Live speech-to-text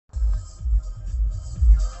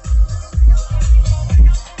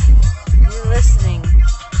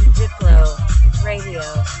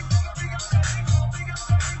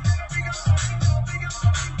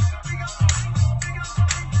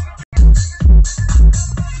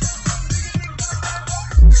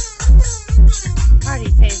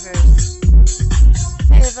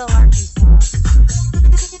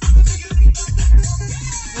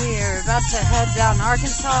head down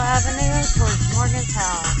Arkansas Avenue towards Morgan's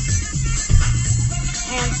house.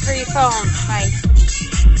 Hands-free phone. Bye.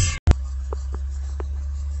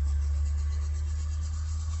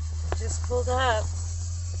 Just pulled up.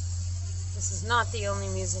 This is not the only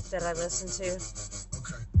music that I listen to.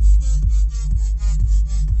 Okay.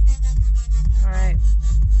 Alright.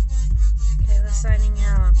 Kayla signing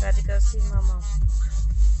out. About to go see Momo.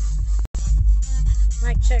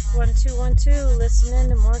 Mic check 1 2 1 2. Listening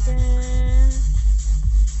to Morgan.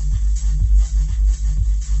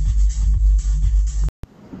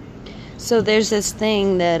 So there's this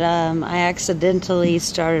thing that I accidentally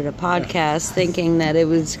started a podcast thinking that it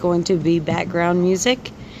was going to be background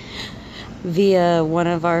music via one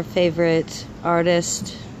of our favorite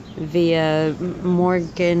artists, via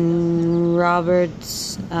Morgan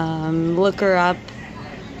Roberts. Look her up.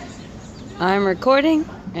 I'm recording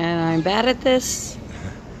and I'm bad at this.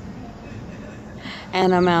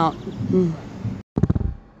 And I'm out.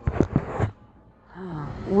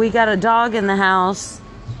 We got a dog in the house.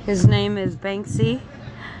 His name is Banksy.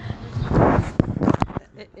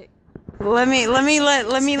 Let me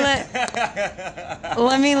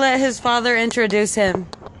let his father introduce him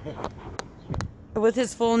with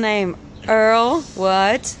his full name. Earl,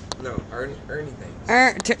 what? No, Ernie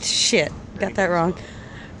thinks. Shit, got that wrong.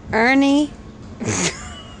 Ernie.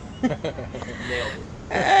 Nailed it.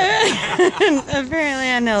 Apparently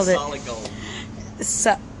I nailed it. Solid gold.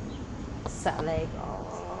 Solid gold.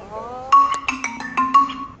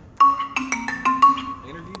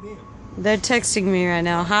 They're texting me right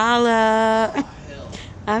now. Holla.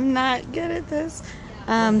 I'm not good at this.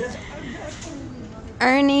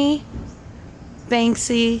 Ernie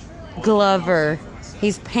Banksy Glover.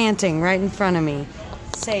 He's panting right in front of me.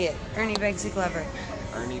 Say it. Ernie Banksy Glover.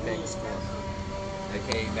 Ernie Banks Glover.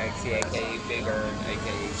 A.K.A. Banksy, A.K.A. Big Ern,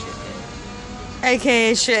 A.K.A. Shithead.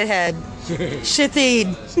 A.K.A. Shithead.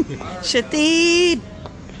 Shitheed. Shitheed.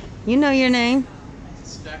 You know your name.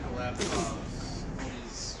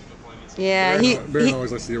 Yeah, Baron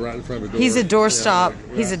always likes to be right in front of the door. He's a doorstop.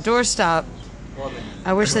 Yeah. He's a doorstop.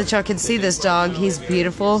 I wish that y'all could see this dog. He's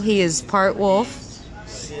beautiful. He is part wolf.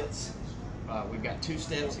 We've got 2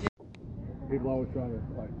 steps. People always trying to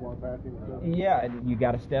walk past him. Yeah, and you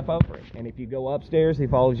got to step over it. And if you go upstairs, he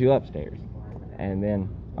follows you upstairs. And then,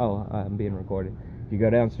 I'm being recorded. If you go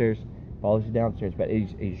downstairs, follows you downstairs. But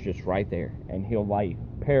he's just right there, and he'll lie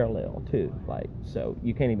parallel too. So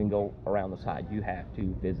you can't even go around the side. You have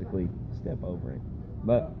to physically step over it.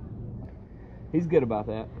 But he's good about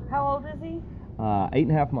that. How old is he?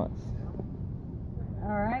 8.5 months.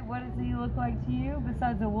 All right. What does he look like to you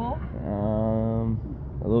besides a wolf?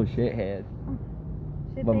 A little shithead.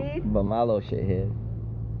 Shithead? But my little shithead.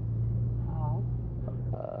 Oh.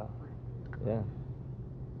 Yeah.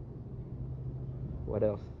 What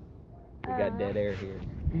else? We got dead air here.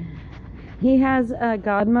 He has a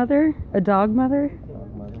godmother, a dog mother.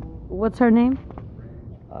 Dog mother. What's her name?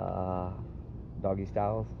 Doggy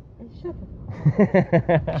Styles. Shut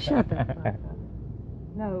the Shut the fuck up.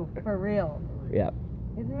 No, for real. Yeah.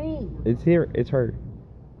 It's me. It's here. It's her.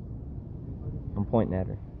 I'm pointing at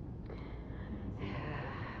her.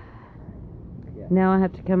 Yeah. Now I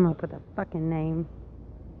have to come up with a fucking name.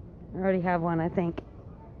 I already have one, I think.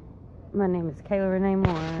 My name is Kayla Renee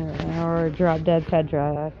Moore, or Drop Dead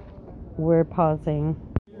Pedra. We're pausing.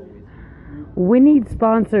 We need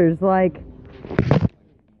sponsors, like...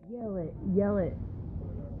 Yell it.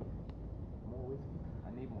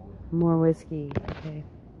 More whiskey. Okay.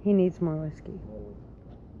 He needs more whiskey.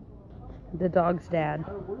 The dog's dad.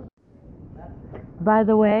 By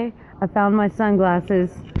the way, I found my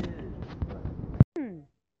sunglasses.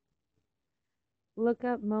 Look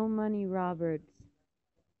up Mo Money Roberts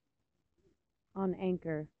on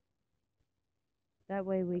Anchor. That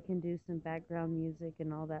way we can do some background music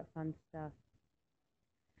and all that fun stuff.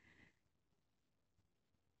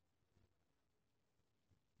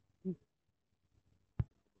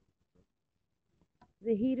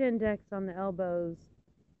 The heat index on the elbows.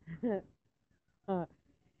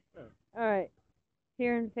 Alright.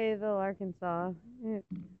 Here in Fayetteville, Arkansas.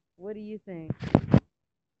 What do you think?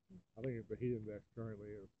 I think the heat index currently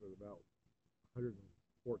is at about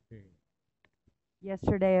 114.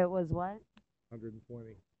 Yesterday it was what?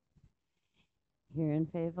 120. Here in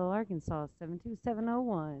Fayetteville, Arkansas,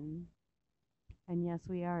 72701. And yes,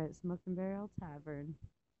 we are at Smoke and Barrel Tavern.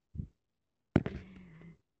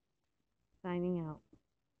 Signing out.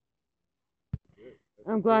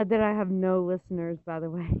 I'm glad that I have no listeners, by the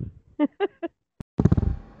way.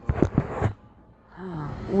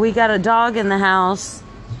 We got a dog in the house.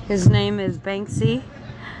 His name is Banksy.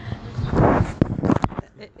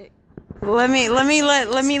 Let me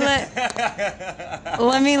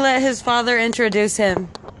let his father introduce him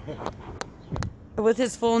with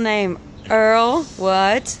his full name. Earl,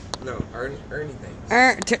 what? No, Ernie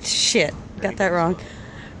Banks. Shit, got that wrong.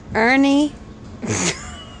 Ernie.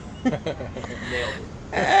 Nailed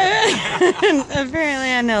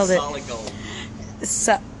Apparently I nailed it. it. Solid gold.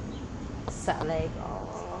 Solid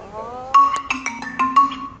gold.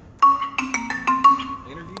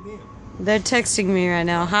 Interview them. They're texting me right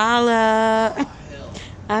now. Holla.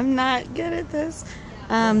 I'm not good at this.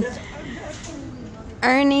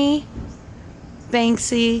 Ernie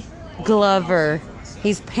Banksy Glover.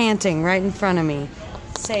 He's panting right in front of me.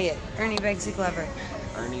 Say it. Ernie Banksy Glover.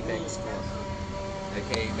 Ernie Banks Glover.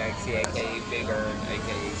 AKA Banksy, AKA Big Ern,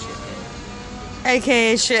 AKA Shithead.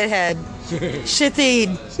 AKA Shithead.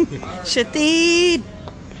 Shithid. Shithid.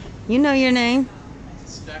 You know your name.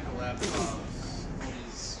 Stack of laptops.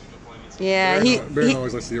 Yeah, Baron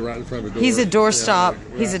always likes to get right in front of the door. he's a doorstop.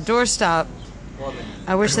 Yeah. He's a doorstop.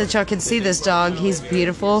 I wish that y'all could see this dog. He's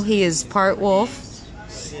beautiful. He is part wolf.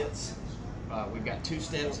 Sits. We've got 2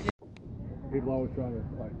 steps. People always trying to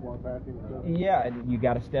like walk past him and stuff. Yeah, and you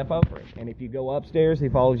got to step over it. And if you go upstairs, he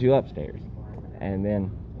follows you upstairs. And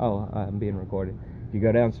then, oh, I'm being recorded. If you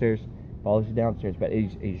go downstairs, follows you downstairs. But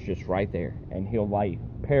he's just right there, and he'll lie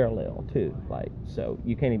parallel too. Like, so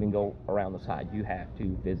you can't even go around the side. You have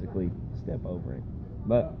to physically step over it.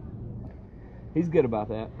 But he's good about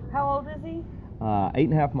that. How old is he?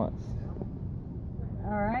 8.5 months.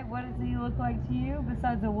 All right. What does he look like to you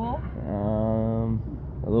besides a wolf?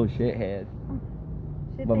 A little shithead.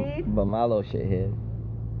 Shithid? But my little shithead.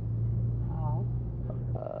 Oh.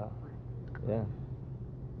 Yeah.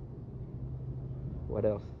 What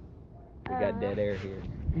else? We got dead air here.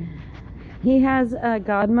 He has a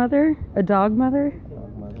godmother, a dog mother.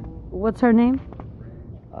 Dog mother. What's her name?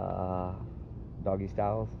 Doggy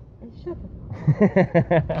Styles. Shut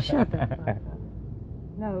the fuck up.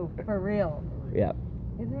 No, for real. Yep.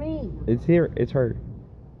 It's me. It's here. It's her.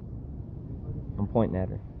 I'm pointing at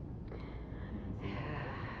her.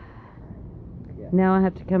 Now I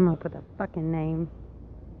have to come up with a fucking name.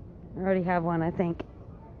 I already have one, I think.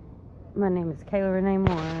 My name is Kayla Renee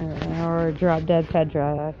Moore, or Drop Dead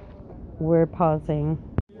Pedra. We're pausing.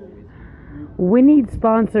 We need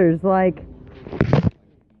sponsors, like...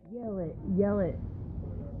 Yell it.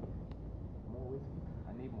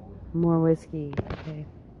 More whiskey. Okay.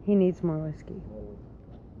 He needs more whiskey.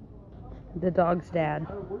 The dog's dad.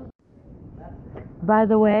 By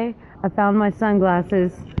the way, I found my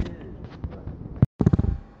sunglasses.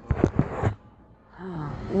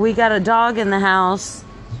 We got a dog in the house.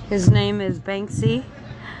 His name is Banksy.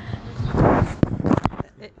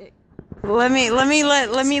 Let me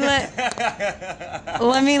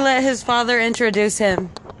let his father introduce him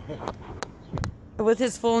with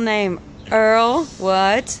his full name. Earl,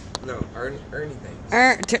 what? No, Ernie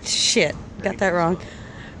Banks. Shit, got that wrong.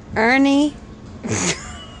 Ernie.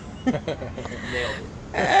 Nailed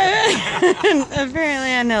it.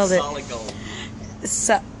 Apparently I nailed it. Solid gold.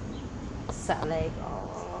 Solid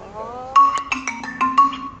gold.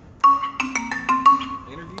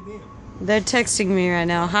 Interview them. They're texting me right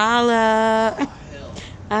now. Holla.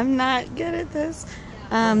 I'm not good at this.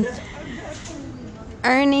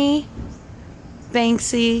 Ernie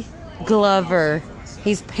Banksy Glover.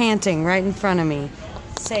 He's panting right in front of me.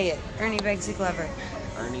 Say it. Ernie Banksy Glover.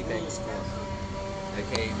 Ernie Banks Glover.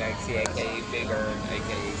 AKA Banksy, AKA Big Ern,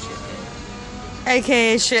 AKA Shithead.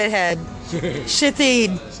 AKA Shithead.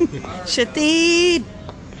 Shithid. Shithid.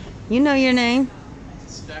 You know your name.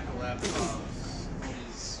 Stack of laptops.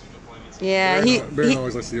 Yeah, Baron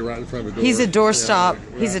always likes to get right in front of the door. he's a doorstop.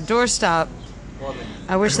 Yeah. He's a doorstop.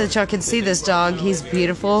 I wish that y'all could see this dog. He's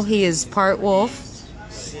beautiful. He is part wolf.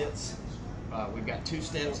 Sits. We've got 2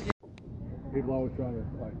 steps. People always trying to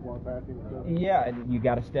like walk past him and stuff. Yeah, and you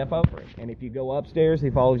got to step over it. And if you go upstairs, he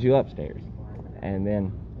follows you upstairs. And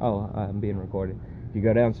then, oh, I'm being recorded. If you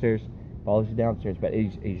go downstairs, follows you downstairs. But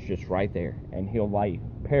he's just right there, and he'll lie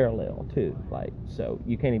parallel too. Like, so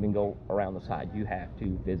you can't even go around the side. You have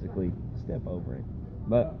to physically step over it.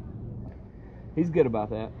 But he's good about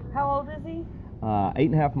that. How old is he?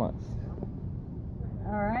 8.5 months.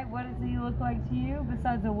 All right. What does he look like to you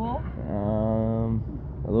besides a wolf?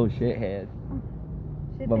 A little shithead.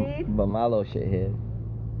 Shithid? But my little shithead.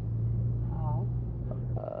 Oh.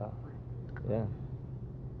 Yeah.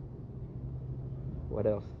 What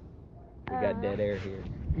else? We got dead air here.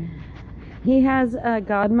 He has a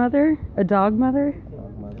godmother, a dog mother.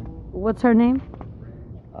 Dog mother. What's her name?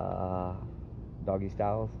 Doggy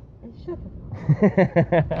Styles. Shut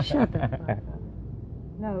the fuck up.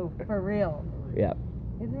 No, for real. Yep.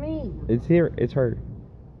 It's me. It's here. It's her.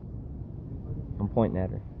 I'm pointing at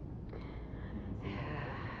her.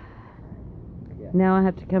 Now I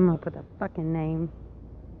have to come up with a fucking name.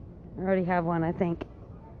 I already have one, I think.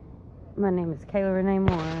 My name is Kayla Renee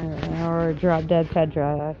Moore, or Drop Dead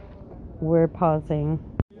Pedra. We're pausing.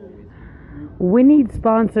 We need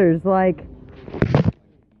sponsors, like,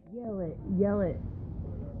 yell it.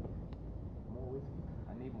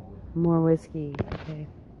 More whiskey. Okay.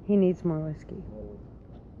 He needs more whiskey.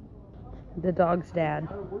 The dog's dad.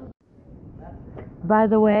 By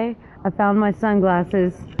the way, I found my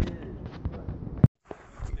sunglasses.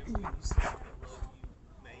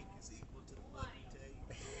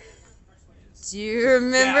 Do you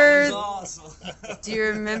remember? That was awesome. Do you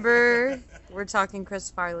remember? We're talking Chris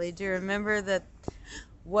Farley. Do you remember that?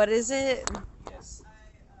 What is it? Yes.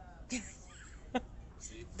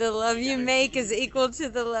 The love you make is equal to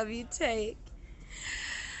the love you take.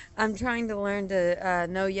 I'm trying to learn to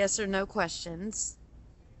know yes or no questions.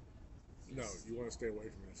 No, you want to stay away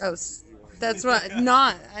from this. Oh, You wanna- that's what.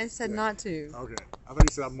 Not. I said not to. Okay. I thought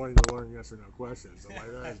you said I'm wanting to learn yes or no questions. I'm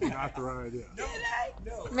like, that is not the right idea.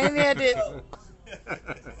 No. Maybe I did.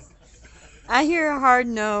 I hear a hard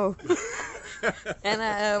no,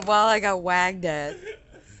 and while I got wagged at.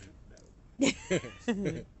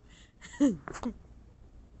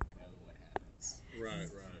 Right.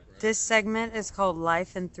 This segment is called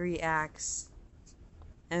Life in 3 Acts.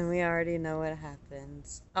 And we already know what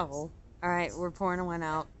happens. Oh. Alright, we're pouring one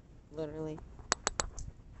out. Literally.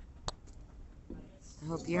 I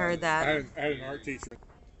hope you heard I that. had an art teacher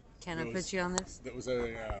Can I put you on this? that was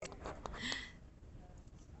a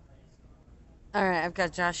Alright, I've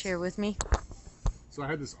got Josh here with me. so I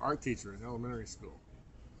had this art teacher in elementary school.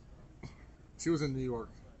 She was in New York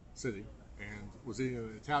City and was eating at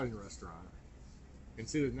an Italian restaurant. And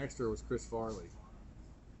seated next to her was Chris Farley.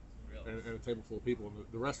 And a table full of people. And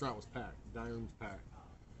the restaurant was packed. The dining room was packed.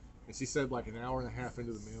 And she said like an hour and a half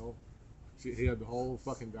into the meal, he had the whole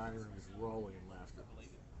fucking dining room just rolling in laughter.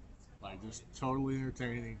 Like just totally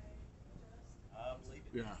entertaining. I believe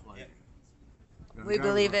it. Yeah, like. yeah, the We guy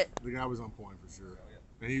believe was on- it. The guy was on point for sure.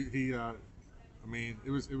 And he I mean, it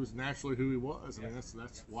was naturally who he was. I mean,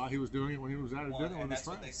 that's why he was doing it when he was out at Well, dinner and with his that's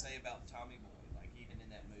what they friends. say about Tommy Boy. Like even in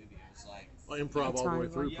that movie, it was like, Well, improv all the way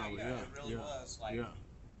through, probably. it really Yeah. was. Like, Yeah.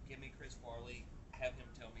 give me Chris Farley, have him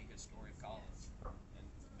tell me his story of college, and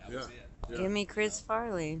that was Yeah. it. Yeah. Give me Chris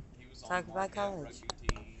Farley. He was Talk on the about Marquette college. rugby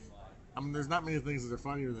team, like, I mean, there's not many things that are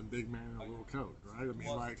funnier than Big Man in a Little Coat, right? I mean,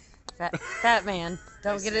 Well, like. Fat man.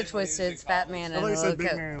 Don't They get said it when he was twisted. in It's Fat college- man I in thought a you little said Big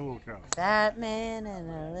coat. Man in a Little Coat. Fat man in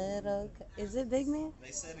a little coat. Is it Big Man? They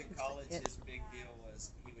said in college Yeah. his big deal was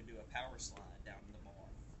he would do a power slide down in the bar.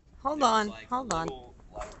 Hold There was, on. like, Hold a on. little,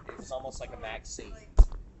 like, it was almost like a Maxine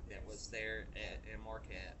that was there in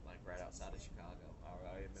Marquette, like right outside of Chicago,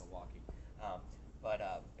 or in Milwaukee.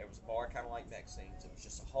 There was a bar kind of like Maxine's. It was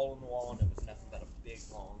just a hole in the wall, and it was nothing but a big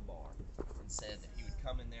long bar. And said that he would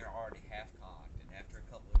come in there already half cocked, and after a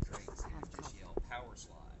couple of drinks, he would just yell power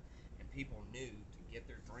slide, and people knew to get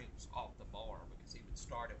their drinks off the bar because he would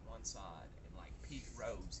start at one side and like Pete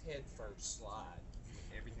Rose head first slide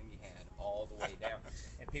with everything he had all the way down.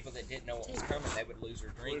 And people that didn't know what was coming, they would lose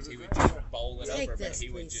their drinks. He would just bowl it Take over, but this, he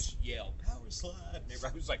would please. just yell power slide, and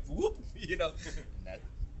everybody was like whoop, you know. And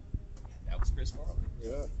that was Chris Farley.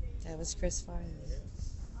 Yeah. That was Chris Farley.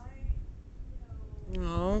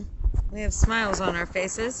 Oh, we have smiles on our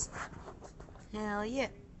faces. Hell yeah.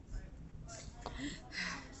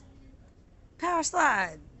 Power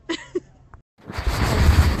slide.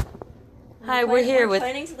 Hi, we're here with.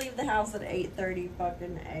 planning to leave the house at 8:30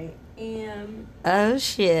 fucking a.m. Oh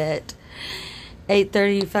shit.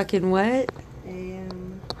 8:30 fucking what?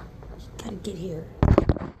 a.m. Gotta get here.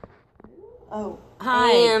 Oh,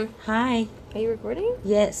 Hi. AM. Hi. Are you recording?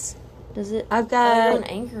 Yes. Does it? I've I'm on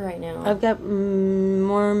got. Anchor right now. I've got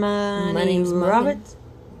more money. My name's Mo Roberts.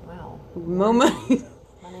 Wow. More money.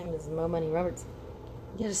 My name is Mo Money Roberts.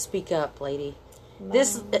 You gotta speak up, lady.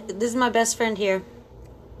 This is my best friend here.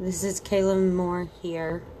 This is Kayla Moore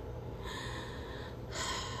here.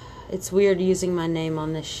 It's weird using my name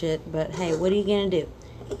on this shit, but hey, what are you gonna do?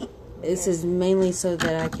 This is mainly so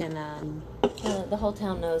that I can The whole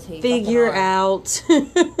town knows who you figure fucking are. out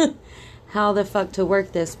how the fuck to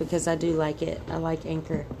work this because I do like it. I like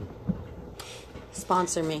Anchor.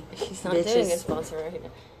 Sponsor me. She's not bitches. doing a sponsor right now.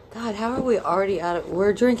 God, how are we already out of...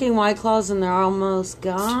 We're drinking White Claws and they're almost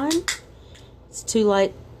gone. It's too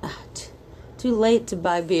late. Too late to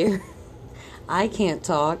buy beer. I can't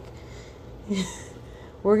talk.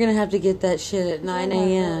 We're going to have to get that shit at 9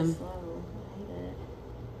 Really a.m. slow. I hate it.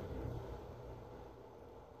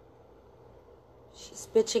 She's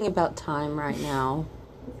bitching about time right now.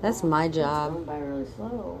 That's my It's job. going by really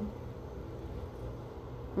slow.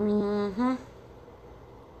 Mm-hmm.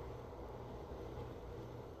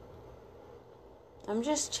 I'm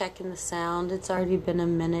just checking the sound. It's already been a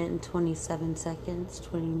minute and 27 seconds.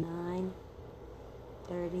 29.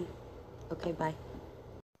 30. Okay, bye.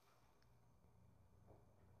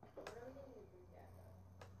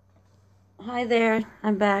 Hi there.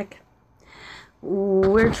 I'm back.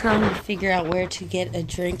 We're trying to figure out where to get a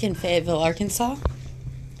drink in Fayetteville, Arkansas.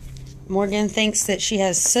 Morgan thinks that she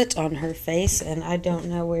has soot on her face, and I don't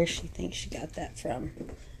know where she thinks she got that from.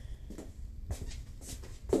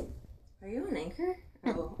 Are you an anchor?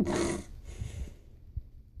 Oh.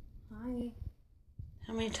 Hi.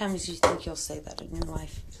 How many times do you think you'll say that in your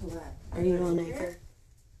life? What? Are you an anchor?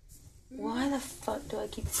 Why the fuck do I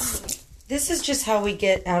keep saying it? This is just how we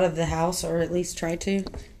get out of the house, or at least try to.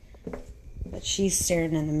 But she's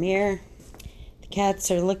staring in the mirror. The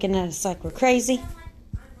cats are looking at us like we're crazy. I'm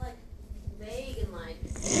like vague and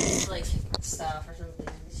like stuff or something.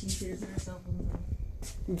 She stares at herself in the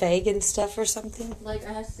Vague and stuff or something? like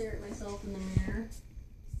I have to stare at myself in the mirror.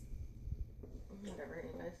 Whatever,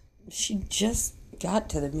 anyways. She just got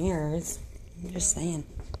to the mirrors. I'm just saying.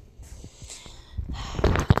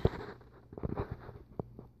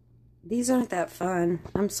 These aren't that fun.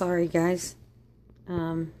 I'm sorry, guys.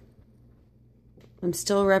 I'm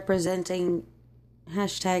still representing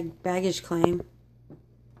 #baggage claim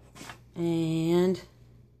and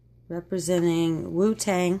representing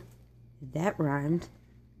Wu-Tang. That rhymed.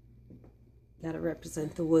 Gotta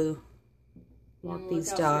represent the Wu. Walk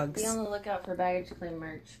these dogs. Be on the lookout for baggage claim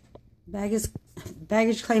merch.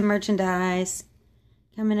 Baggage claim merchandise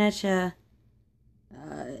coming at you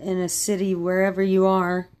in a city wherever you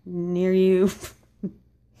are near you.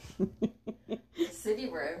 City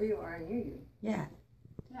wherever you are near you. Yeah.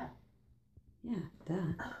 Yeah. Yeah,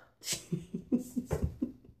 duh.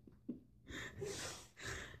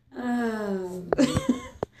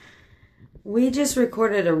 We just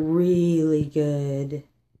recorded a really good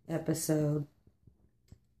episode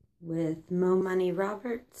with Mo Money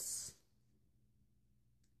Roberts.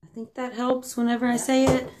 I think that helps whenever I say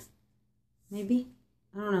it. Maybe.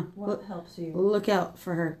 I don't know. What helps you? Look out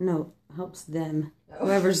for her. No, helps them.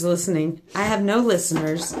 Whoever's listening. I have no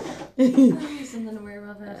listeners. Something to worry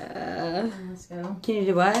about that. Let's go. Can you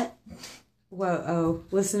do what? Whoa, oh,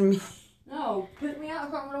 listen to me. No, put me out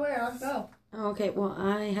if I'm gonna wear it. Let's go. Oh, okay, well,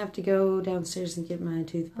 I have to go downstairs and get my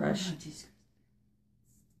toothbrush. Oh, Jesus.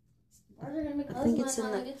 Why are they gonna make I think it's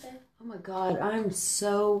in the... Oh my god, I'm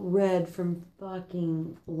so red from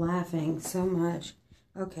fucking laughing so much.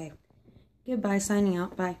 Okay. Goodbye, signing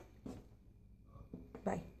out. Bye.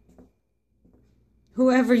 Bye.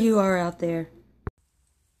 Whoever you are out there.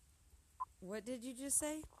 What did you just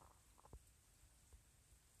say?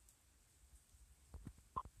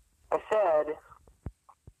 I said,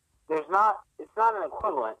 it's not an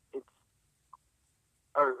equivalent.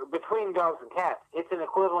 Or between dogs and cats, it's an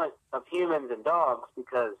equivalent of humans and dogs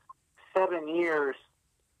because 7 years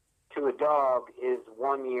to a dog is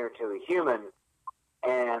 1 year to a human,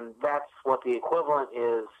 and that's what the equivalent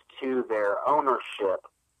is to their ownership.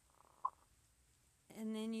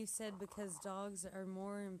 And then you said because dogs are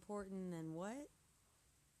more important than what?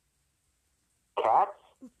 Cats?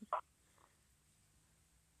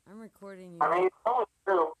 I'm recording you. I mean, it's only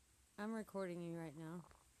true. I'm recording you right now.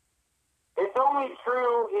 It's only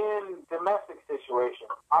true in domestic situations.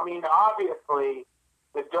 I mean, obviously,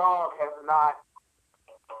 the dog has not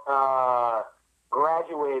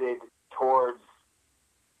graduated towards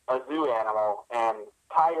a zoo animal, and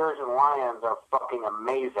tigers and lions are fucking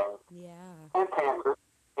amazing. Yeah. And panthers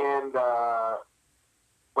and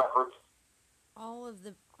leopards.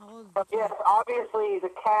 But yes, obviously, the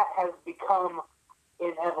cat has become,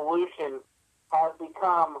 in evolution, has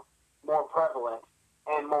become more prevalent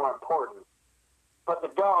and more important. But the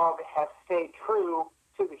dog has stayed true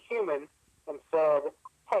to the human and said,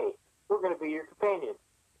 hey, we're going to be your companion.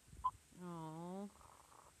 Aww.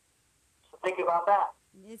 So think about that.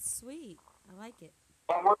 It's sweet. I like it.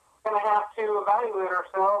 And we're going to have to evaluate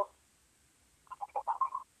ourselves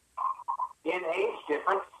in age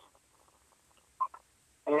difference.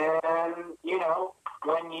 And, you know,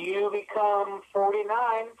 when you become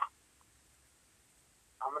 49,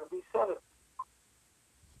 I'm going to be 7.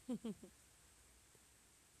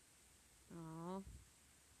 Aww.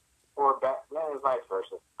 Or vice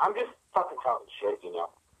versa. I'm just fucking talking shit, you know.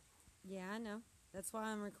 Yeah, I know. That's why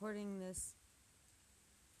I'm recording this.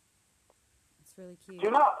 It's really cute.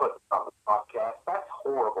 Do not put this on the podcast. That's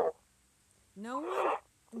horrible. No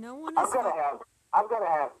one is... I've got to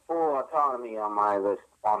have full autonomy on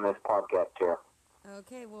this podcast here.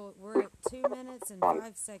 Okay, well, we're at 2 minutes and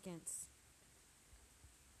 5 seconds.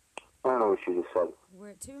 I don't know what you just said. We're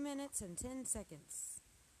at 2 minutes and 10 seconds.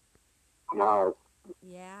 No.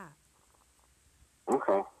 Yeah.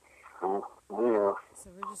 Okay. Yeah. So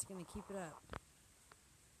we're just going to keep it up.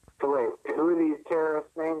 So wait, who are these terrorist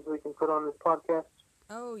names we can put on this podcast?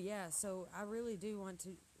 Oh, yeah. So I really do want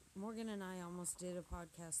to. Morgan and I almost did a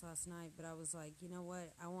podcast last night, but I was like, you know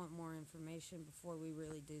what? I want more information before we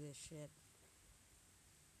really do this shit.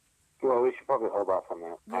 Well, we should probably hold off on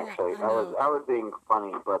that. Yeah, actually, I know. I was being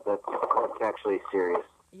funny, but that's actually serious.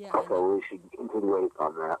 Yeah, I know. So we should continue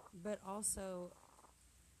on that. But also,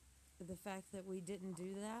 the fact that we didn't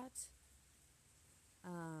do that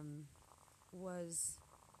was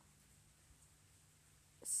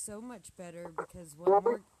so much better because Well,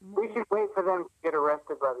 we should wait for them to get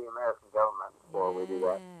arrested by the American government before we do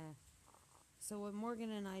that. So what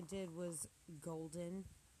Morgan and I did was golden.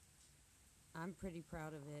 I'm pretty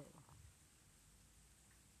proud of it.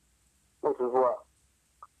 Which is what?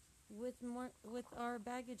 With our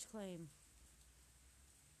baggage claim.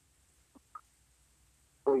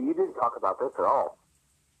 Well, you didn't talk about this at all.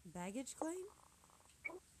 Baggage claim?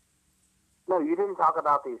 No, you didn't talk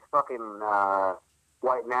about these fucking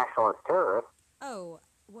white nationalist terrorists. Oh,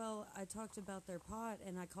 well, I talked about their pot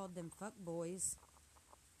and I called them fuck boys.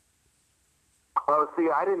 Oh, see,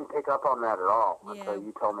 I didn't pick up on that at all Yeah. until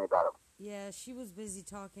you told me about it. Yeah, she was busy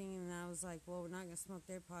talking and I was like, well, we're not going to smoke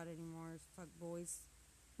their pot anymore, fuck boys.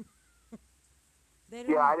 They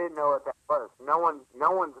don't Yeah, I didn't know what that was. No one's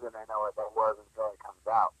gonna know what that was until it comes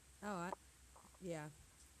out. Oh, yeah.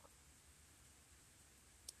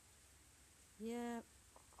 Yeah.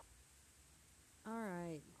 All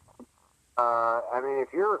right. I mean,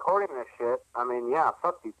 if you're recording this shit, I mean, yeah,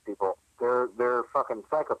 fuck these people. They're fucking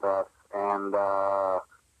psychopaths, and I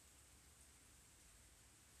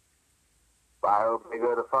hope they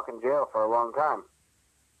go to fucking jail for a long time.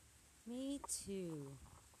 Me too.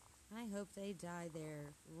 I hope they die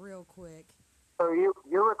there real quick. So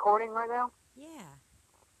you're recording right now? Yeah.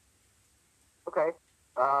 Okay.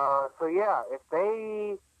 So yeah, if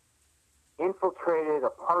they infiltrated a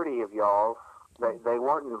party of y'all that they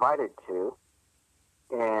weren't invited to,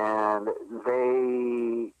 and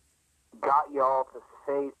they got y'all to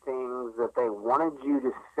say things that they wanted you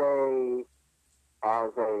to say as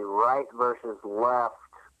a right versus left.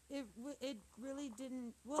 It really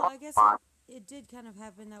didn't. Well, I guess it did kind of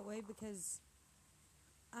happen that way because,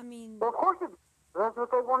 I mean. Well, of course that's what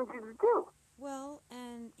they wanted you to do. Well,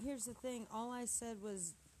 and here's the thing. All I said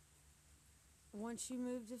was, once you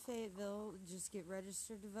move to Fayetteville, just get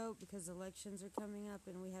registered to vote because elections are coming up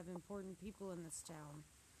and we have important people in this town.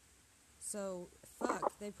 So,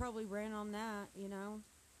 fuck, they probably ran on that, you know?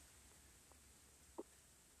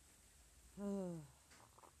 And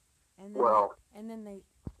then Well, and then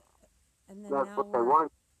that's now what they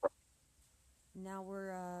wanted. now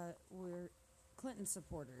we're Clinton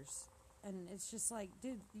supporters. And it's just like,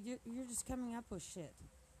 dude, you're just coming up with shit.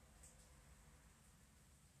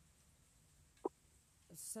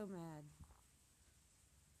 So mad.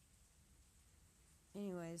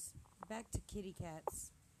 Anyways, back to kitty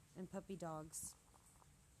cats and puppy dogs.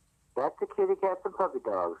 Back to kitty cats and puppy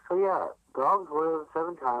dogs. So yeah, dogs live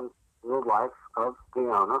 7 times the life of the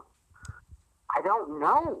owner. I don't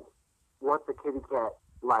know what the kitty cat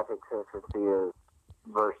life expectancy is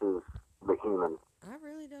versus the human. I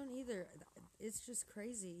really don't either. It's just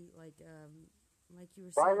crazy, like you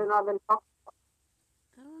were Why saying. has it not been talked about?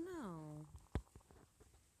 I don't know.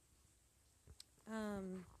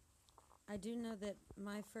 I do know that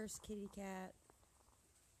my first kitty cat,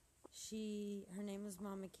 her name was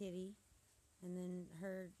Mama Kitty, and then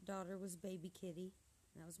her daughter was Baby Kitty.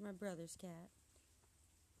 That was my brother's cat.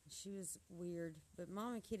 She was weird, but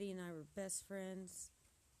Mama Kitty and I were best friends,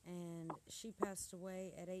 and she passed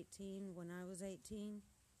away at 18 when I was 18.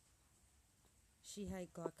 She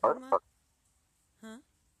had glaucoma. Huh?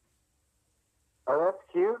 Oh, that's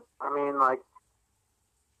cute. I mean, like,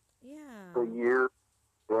 Yeah. the year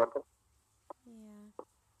example. Yeah.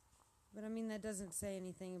 But I mean, that doesn't say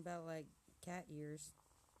anything about, like, cat years.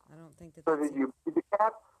 I don't think that So that's did you breed the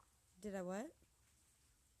cat? Did I what?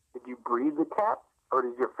 Did you breed the cat? Or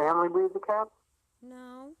did your family breed the cat?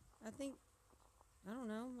 No. I don't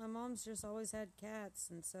know. My mom's just always had cats,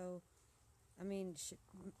 and so, I mean,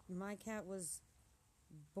 my cat was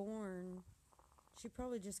born, she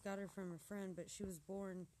probably just got her from a friend, but she was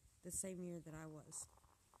born the same year that I was.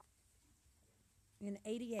 In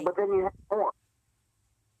 88. But then you had more.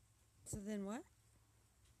 So then what?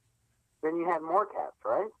 Then you had more cats,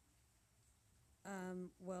 right?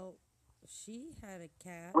 Well, she had a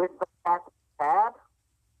cat. With the cat had?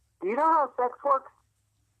 Do you know how sex works?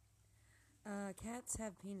 Cats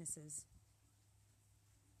have penises.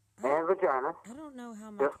 And vaginas, I don't know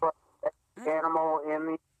how my just like every animal in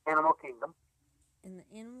the animal kingdom. in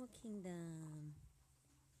the animal kingdom.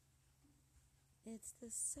 It's the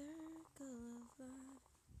circle of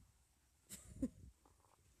life.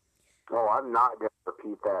 Oh, I'm not going to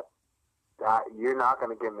repeat that. You're not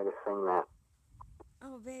going to get me to sing that.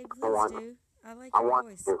 Oh, babe, I want- please do. I like I your want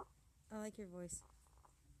voice. to. I like your voice.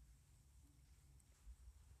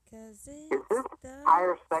 'Cause Is it's this the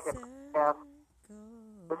entire second podcast?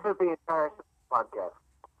 This circle. is the entire podcast.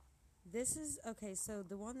 This is, okay, so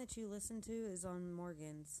the one that you listen to is on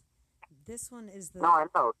Morgan's. This one is the, No, I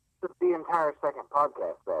know. This is the entire second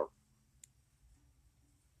podcast, though.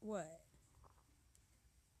 what?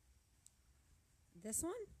 This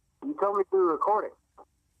one? You told me to do recording.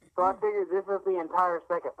 So I figured this is the entire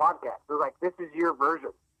second podcast. So, like, this is your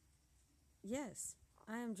version. Yes.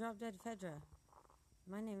 I am Drop Dead Fedra.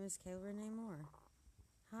 My name is Kayla Renee Moore.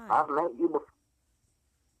 Hi. I've met you before.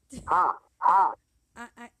 Hi.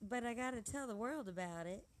 But I gotta tell the world about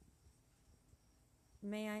it.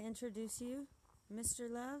 May I introduce you, Mr.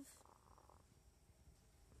 Love?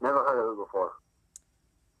 Never heard of it before.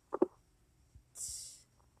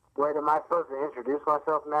 Wait, am I supposed to introduce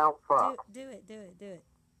myself now? Fuck. Do it.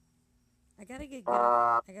 I gotta get good.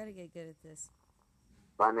 I gotta get good at this.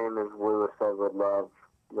 My name is Lewis Edward Love,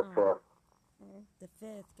 the fifth. The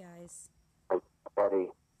fifth, guys. Eddie.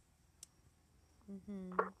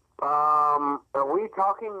 Mm-hmm. Are we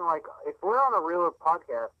talking, like, if we're on a real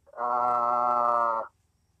podcast,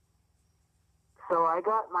 so I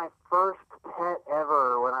got my first pet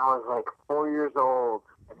ever when I was, like, 4 years old,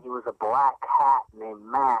 and he was a black cat named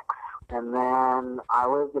Max, and then I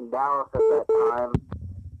lived in Dallas at that time,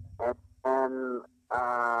 and then,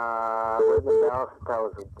 I lived in Dallas since I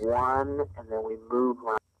was 1, and then we moved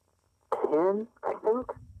when I was 10, I think.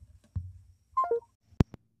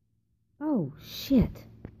 Oh, shit.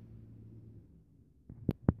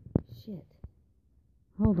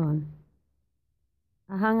 Hold on.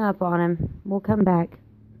 I hung up on him. We'll come back.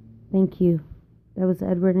 Thank you. That was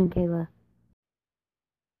Edward and Kayla.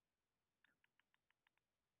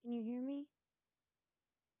 Can you hear me?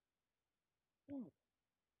 Yes.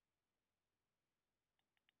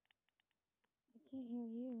 I can't hear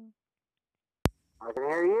you. I can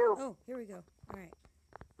hear you. Oh, here we go. All right.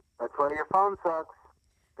 That's why your phone sucks.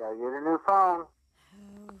 Gotta get a new phone.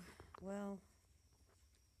 Oh, well,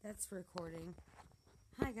 that's recording.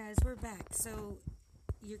 Hi, guys. We're back. So,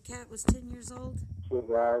 your cat was 10 years old? She gotta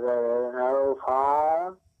get a new phone.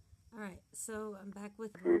 All right. So, I'm back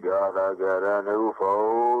with... She gotta get a new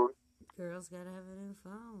phone. Girls gotta have a new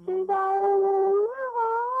phone. She gotta get a new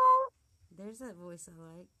phone. There's that voice I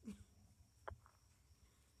like.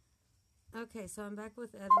 Okay, so I'm back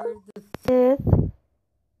with Edward the Fifth.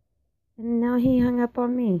 And now he hung up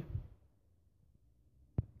on me.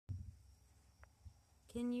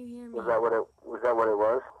 Can you hear me? Was that what it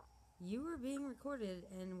was? You were being recorded,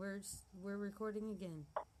 and we're recording again.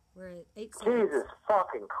 We're at 8 seconds. Jesus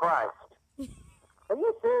fucking Christ. Are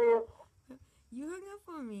you serious? You hung up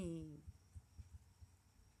on me.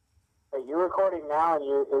 Are you recording now and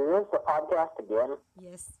is this the podcast again?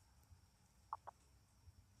 Yes.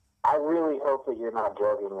 I really hope that you're not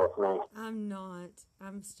joking with me. I'm not.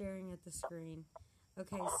 I'm staring at the screen.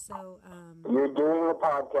 Okay, so, You're doing the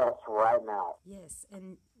podcast right now. yes,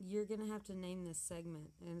 and you're gonna have to name this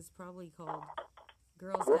segment, and it's probably called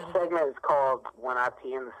Girls This Gotta... segment is called When I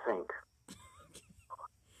Pee in the Sink.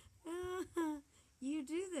 You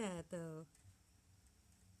do that, though,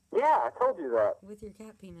 Yeah, I told you that. with your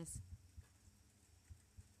cat penis.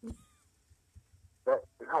 No,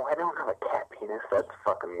 I don't have a cat penis. That's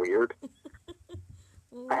fucking weird.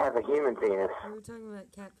 Well, I have a human penis. we were talking about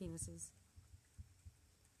cat penises.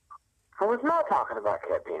 I was not talking about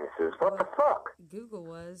cat penises. What the fuck? Google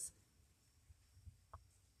was.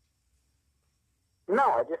 No,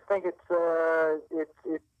 I just think it's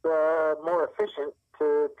more efficient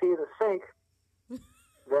to pee in the sink than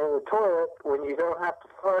in the toilet when you don't have to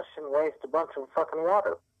flush and waste a bunch of fucking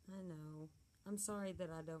water. I know. I'm sorry that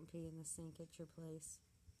I don't pee in the sink at your place.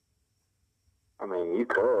 I mean, you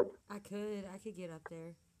could. I could get up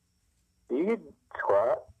there. You could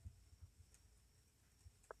squat.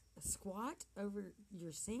 A squat over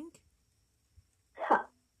your sink? Yeah,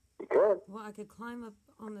 you could. Well, I could climb up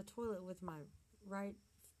on the toilet with my right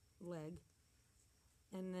leg.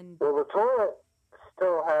 And then... Well, the toilet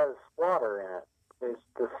still has water in it.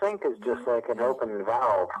 The sink is just like an open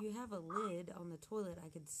valve. You have a lid on the toilet. I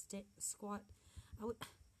could squat. I would...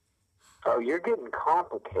 Oh, you're getting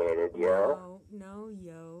complicated, yo. No,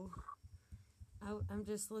 yo. I'm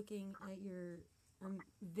just looking at your... I'm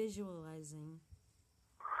visualizing.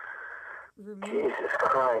 remember? Jesus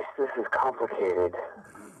Christ, this is complicated.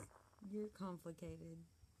 You're complicated.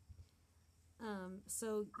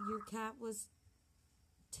 So your cat was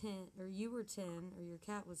 10, or you were 10, or your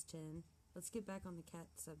cat was 10. Let's get back on the cat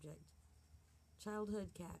subject.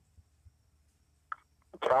 Childhood cat.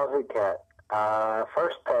 Childhood cat.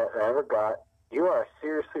 First pet I ever got. You are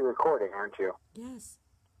seriously recording, aren't you? Yes.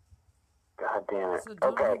 God damn it. So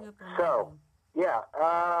don't Okay, hang up on so, yeah,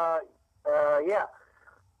 yeah.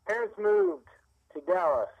 Parents moved to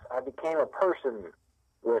Dallas. I became a person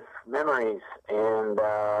with memories, and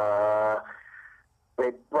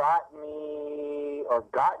they brought me, or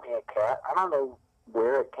got me a cat. I don't know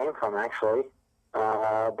where it came from, actually,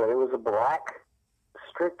 but it was a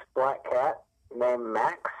strict black cat named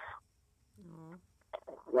Max. Aw.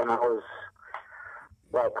 When I was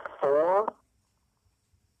like 4,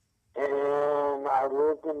 and I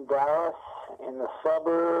lived in Dallas in the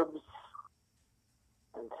suburbs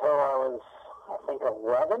until I was, I think,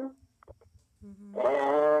 11. Mm-hmm.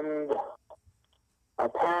 And my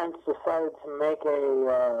parents decided to make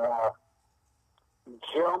a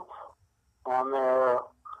jump on their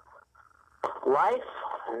life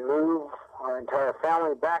and move our entire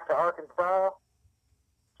family back to Arkansas,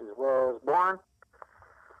 which is where I was born.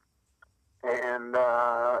 And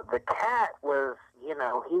the cat was, you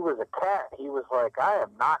know, he was a cat. He was like, I am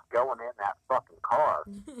not going in that fucking car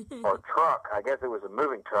or truck. I guess it was a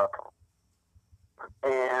moving truck.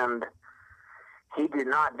 And he did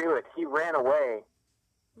not do it. He ran away.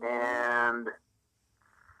 And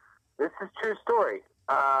this is a true story.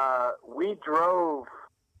 We drove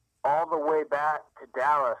all the way back to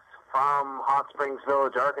Dallas from Hot Springs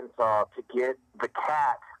Village, Arkansas, to get the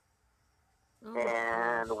cat. Oh,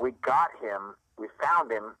 And gosh. we got him. We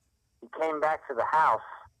found him. He came back to the house,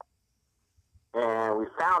 and we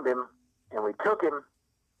found him, and we took him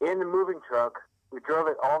in the moving truck. We drove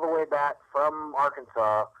it all the way back from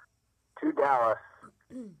Arkansas to Dallas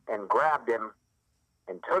and grabbed him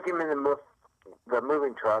and took him in the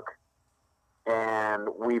moving truck, and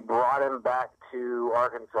we brought him back to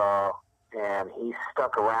Arkansas, and he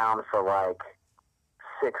stuck around for like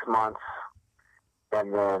 6 months.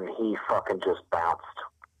 And then he fucking just bounced.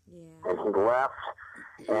 Yeah. And he left.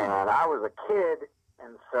 And I was a kid,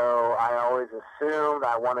 and so I always assumed,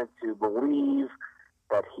 I wanted to believe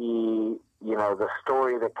that he, you know, the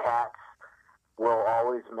story of the cats will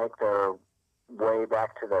always make their way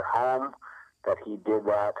back to their home, that he did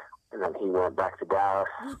that, and then he went back to Dallas.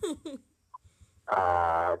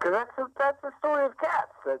 Because that's the story of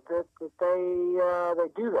cats, that they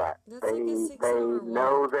do that. That's like a They 6-hour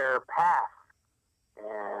know walk. their path.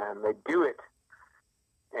 And they do it.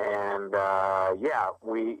 And, yeah,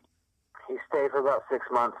 he stayed for about 6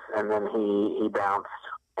 months, and then he bounced,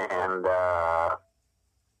 and,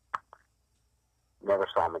 never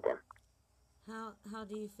saw him again. How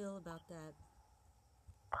do you feel about that?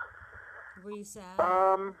 Were you sad?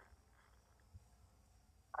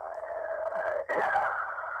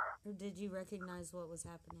 Or did you recognize what was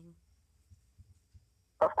happening?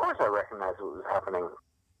 Of course I recognized what was happening.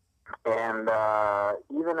 And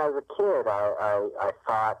even as a kid, I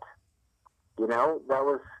thought, you know, that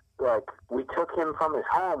was like, we took him from his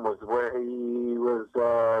home was where he was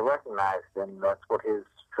recognized, and that's what his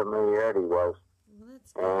familiarity was. Well,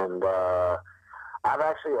 that's good. And I've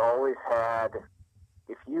actually always had,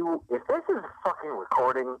 if this is fucking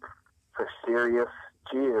recording for serious,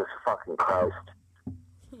 Jesus fucking Christ.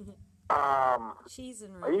 Cheese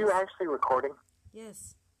and rice. Are you actually recording?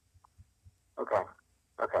 Yes. Okay.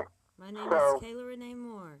 My name So- is Kayla Renee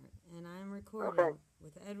Moore, and I'm recording Okay.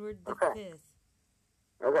 with Edward the Okay. Fifth.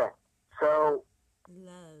 Okay. So,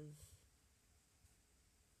 Love.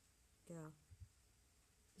 Go.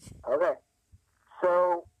 okay.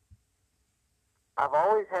 So, I've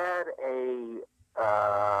always had a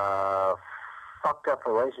fucked up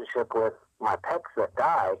relationship with my pets that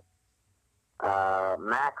die.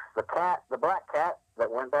 Max, the cat, the black cat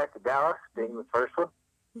that went back to Dallas, being the first one.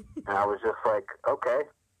 And I was just like, okay,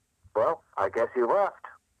 well, I guess he left.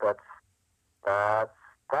 That's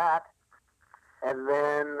that. And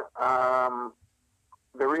then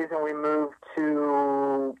the reason we moved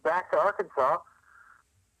back to Arkansas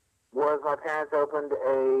was my parents opened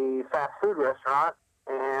a fast food restaurant,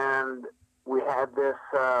 and we had this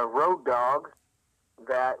road dog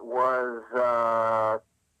that was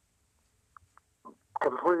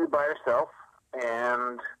completely by herself,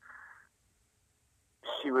 and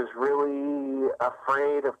she was really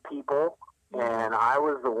afraid of people, and I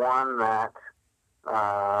was the one that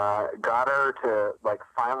got her to, like,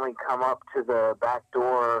 finally come up to the back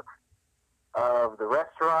door of the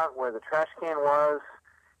restaurant where the trash can was,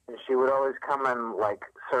 and she would always come and like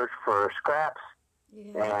search for scraps.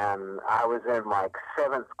 Yeah. And I was in like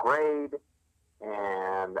 7th grade,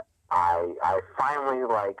 and I finally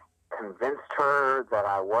like convinced her that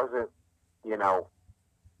I wasn't, you know,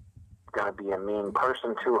 gonna be a mean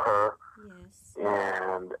person to her. Yes.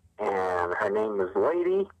 And her name was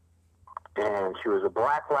Lady, and she was a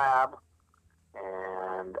black lab,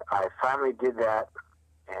 and I finally did that,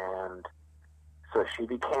 and so she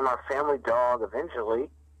became our family dog eventually,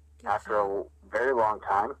 after a very long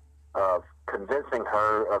time of convincing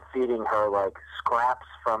her, of feeding her like scraps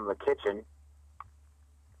from the kitchen.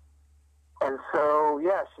 And so,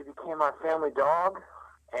 yeah, she became our family dog,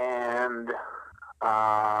 and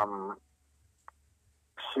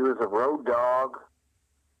she was a road dog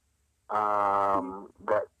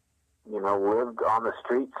that, you know, lived on the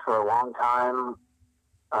streets for a long time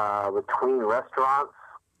between restaurants,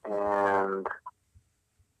 and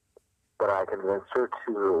but I convinced her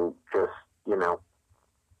to just, you know,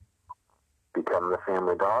 become the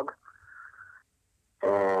family dog.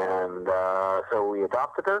 And so we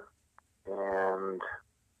adopted her,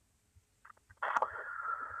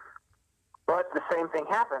 but the same thing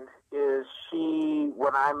happened, is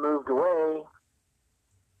when I moved away,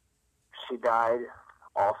 she died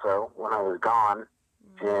also when I was gone.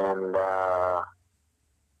 And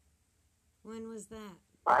when was that?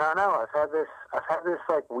 I don't know. I've had this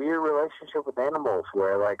like weird relationship with animals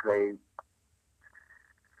where like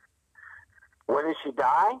when did she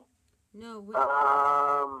die? No.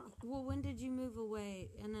 Well, when did you move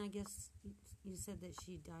away? And I guess you said that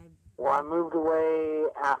she died. Well, I moved away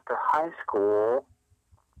after high school,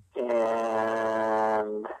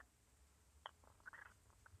 and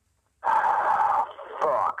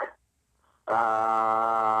fuck.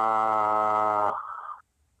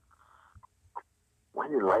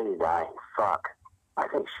 When did Lady die? Fuck. I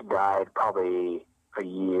think she died probably a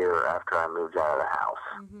year after I moved out of the house.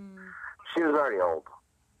 Mm-hmm. She was already old.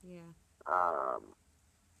 Yeah.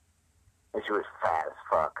 And she was fat as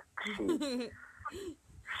fuck.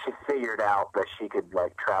 She figured out that she could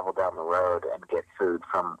like travel down the road and get food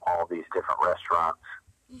from all these different restaurants.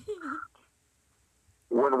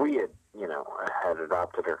 When we had, you know, had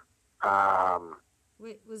adopted her.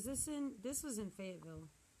 Wait, was this was in Fayetteville?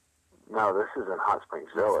 No, this is in Hot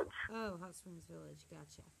Springs Village. Oh, Hot Springs Village,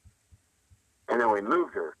 gotcha. And then we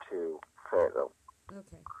moved her to Fayetteville.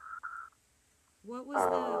 Okay. What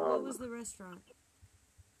was the restaurant?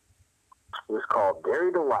 It was called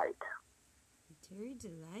Dairy Delight. Dairy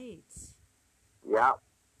Delight. Yeah.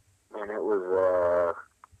 And it was a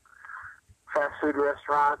fast food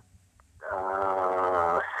restaurant,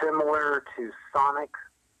 similar to Sonic,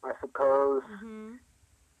 I suppose. Mm-hmm.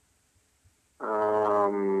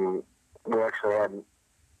 We actually had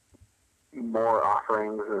more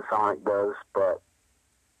offerings than Sonic does, but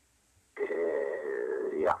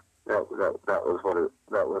yeah, that was what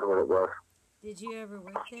it was. Did you ever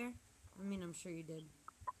work there? I mean, I'm sure you did.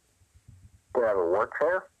 Did I ever work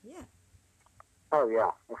there? Yeah. Oh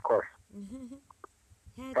yeah, of course.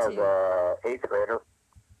 Had As to. a 8th grader.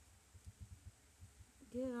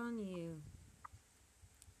 Good on you.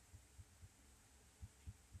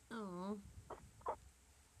 Oh.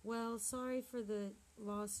 Well, sorry for the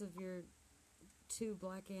loss of your 2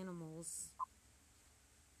 black animals.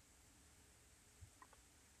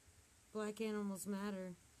 Black animals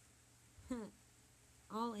matter.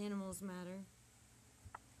 All animals matter.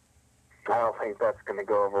 I don't think that's going to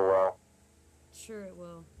go over well. Sure it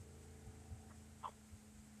will.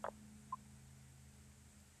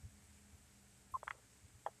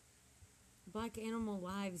 Black animal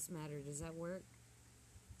lives matter. Does that work?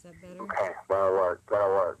 Is that better? Okay, that'll work.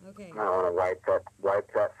 Okay. I want to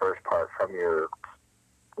wipe that first part from your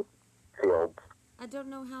fields. I don't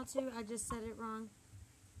know how to. I just said it wrong.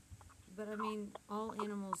 But I mean, all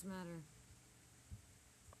animals matter.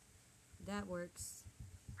 That works.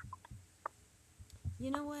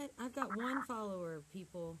 You know what? I've got 1 follower,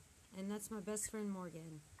 people, and that's my best friend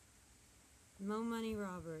Morgan. Mo Money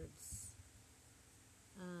Roberts.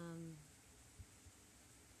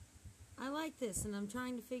 I like this, and I'm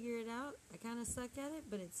trying to figure it out. I kind of suck at it,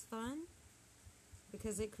 but it's fun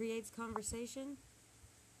because it creates conversation.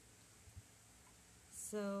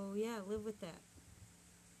 So, yeah, live with that.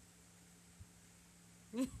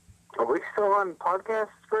 Are we still on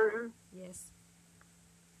podcast version? Yes.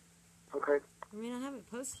 Okay. I mean, I haven't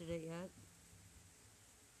posted it yet.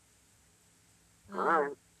 All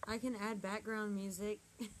right. I can add background music.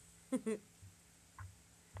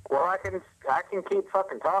 Well, I can keep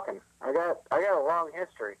fucking talking. I got a long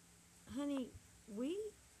history. Honey, we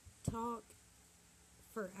talk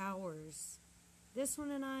for hours. This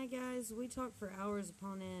one and I, guys, we talk for hours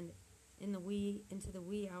upon end into the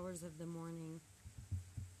wee hours of the morning.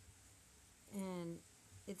 And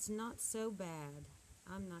it's not so bad.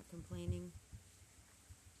 I'm not complaining.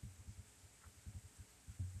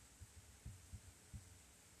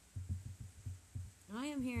 I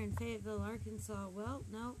am here in Fayetteville, Arkansas. Well,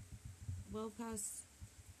 no, well past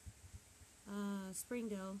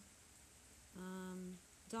Springdale.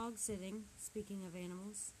 Dog sitting, speaking of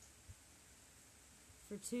animals,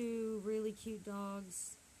 for two really cute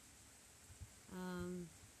dogs.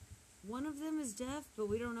 One of them is deaf, but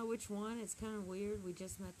we don't know which one. It's kind of weird. We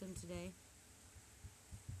just met them today.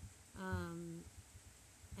 And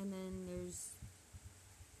then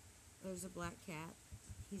there's a black cat.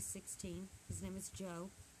 He's 16. His name is Joe.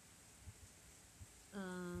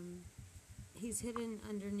 He's hidden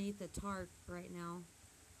underneath a tarp right now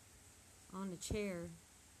on a chair,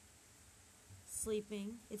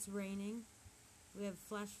 sleeping. It's raining. We have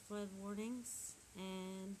flash flood warnings,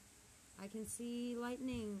 and I can see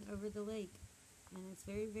lightning over the lake, and it's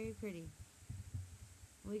very, very pretty.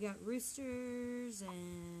 We got roosters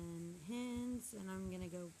and hens, and I'm going to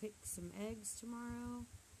go pick some eggs tomorrow,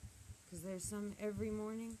 because there's some every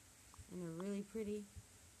morning, and they're really pretty.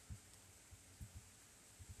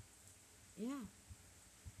 Yeah.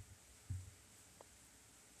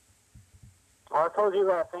 Well, I told you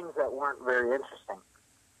about things that weren't very interesting.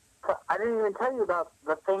 I didn't even tell you about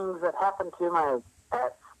the things that happened to my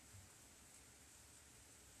pets.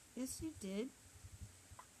 Yes, you did.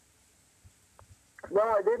 No,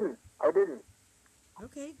 I didn't.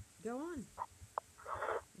 Okay, go on.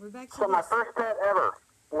 We're back to So my this. first pet ever,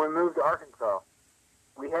 when we moved to Arkansas,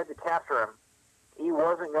 we had to capture him. He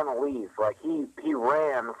wasn't going to leave. Like, he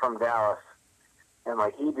ran from Dallas, and,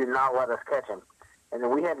 like, he did not let us catch him. And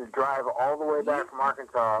then we had to drive all the way back from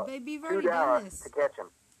Arkansas Baby, you've to already done Dallas this. to catch him.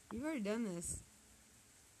 You've already done this.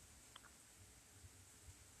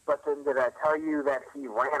 But then did I tell you that he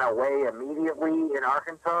ran away immediately in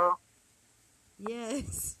Arkansas?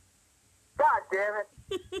 Yes. God damn it.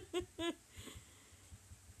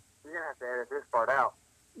 You're going to have to edit this part out.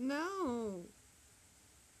 No.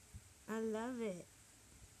 I love it.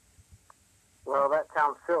 Well, that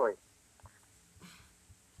sounds silly.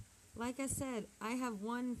 Like I said, I have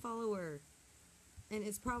one follower, and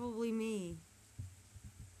it's probably me.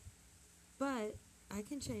 But I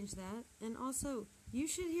can change that. And also, you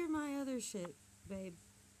should hear my other shit, babe.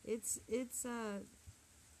 It's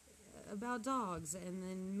about dogs and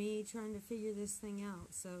then me trying to figure this thing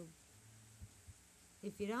out. So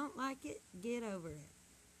if you don't like it, get over it.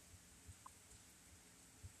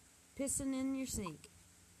 Pissing in your sink.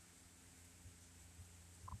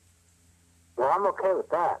 Well, I'm okay with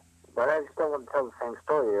that, but I just don't want to tell the same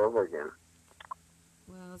story over again.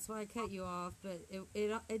 Well, that's why I cut you off, but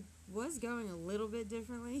it was going a little bit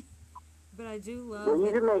differently. But I do love Well, you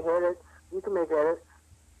it. can make edits. You can make edits.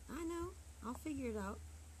 I know. I'll figure it out.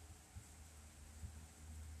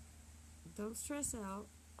 Don't stress out.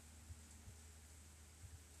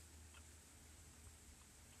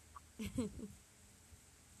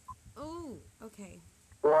 Oh, okay.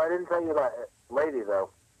 Well, I didn't tell you about Lady,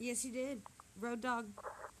 though. Yes, you did. Road Dog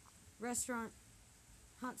Restaurant,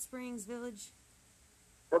 Hot Springs Village.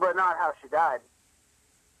 No, but not how she died.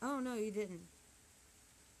 Oh, no, you didn't.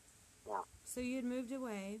 Yeah. So you had moved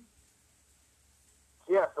away.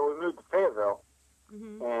 Yeah, so we moved to Fayetteville,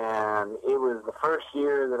 Mm-hmm. and it was the first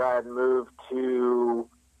year that I had moved to,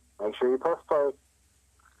 make sure you press play.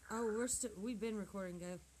 Oh, we've been recording.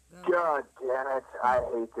 Go. God damn it, I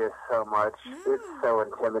hate this so much. No. It's so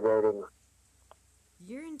intimidating.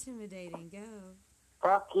 You're intimidating. Go.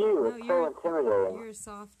 Fuck you, No, it's so intimidating. You're a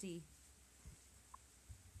softie.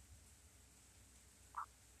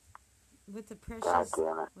 With a God precious,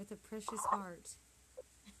 damn it. with a precious heart.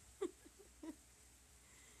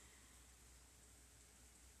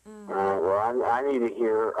 Alright, well, I need to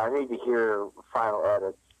hear final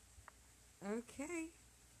edits. Okay.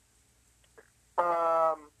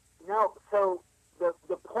 No, so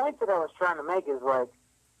the point that I was trying to make is, like,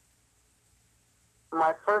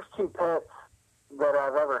 my first two pets that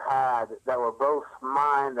I've ever had that were both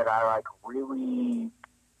mine that I, like, really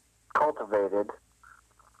cultivated.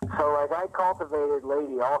 So, like, I cultivated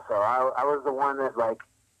Lady also. I was the one that, like,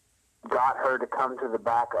 got her to come to the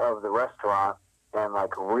back of the restaurant and,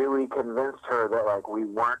 like, really convinced her that, like, we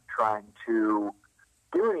weren't trying to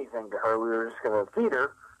do anything to her. We were just going to feed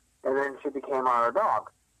her, and then she became our dog.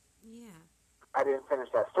 Yeah. I didn't finish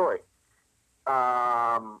that story.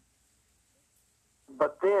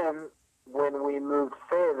 But then, when we moved to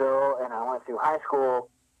Fayetteville and I went through high school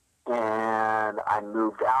and I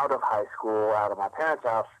moved out of high school, out of my parents'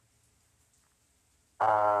 house,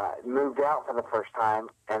 moved out for the first time,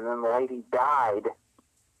 and then the lady died,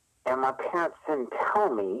 and my parents didn't tell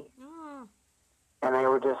me, Oh. and they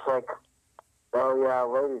were just like, "Oh yeah, a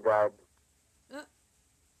lady died," and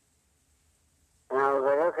I was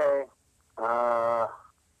like, "Okay,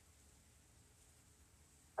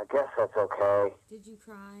 I guess that's okay." Did you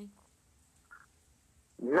cry?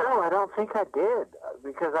 No, I don't think I did,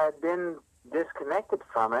 because I'd been disconnected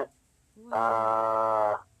from it.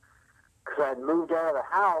 Wow. Because I'd moved out of the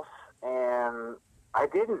house, and I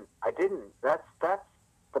didn't. That's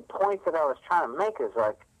the point that I was trying to make. Is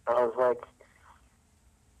like, I was like,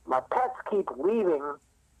 my pets keep leaving,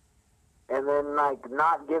 and then like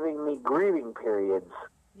not giving me grieving periods.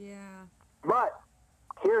 Yeah. But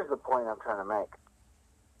here's the point I'm trying to make,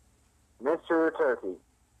 Mr. Turkey,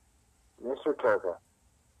 Mr. Turka,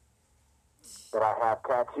 that I have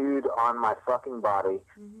tattooed on my fucking body.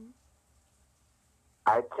 Mm-hmm.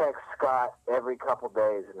 I text Scott every couple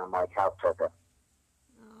days, and I'm like, "How's Turka?"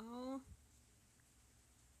 Oh.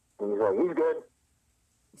 And he's like, "He's good,"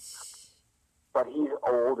 but he's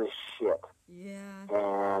old as shit, Yeah.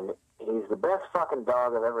 and he's the best fucking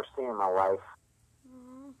dog I've ever seen in my life.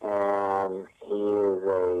 Oh. And he is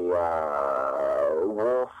a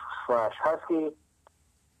wolf/husky,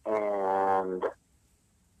 and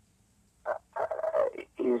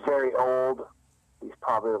he's very old. He's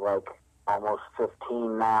probably like almost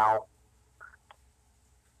 15 now,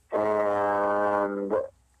 and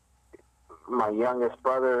my youngest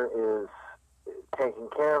brother is taking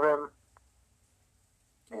care of him,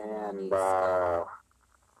 and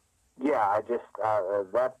yeah, I just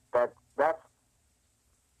that's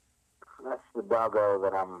the doggo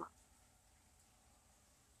that I'm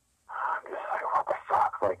just like, what the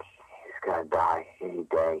fuck? Like, he's gonna die any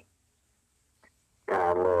day, and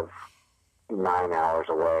I live 9 hours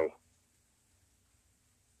away.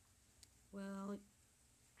 Well,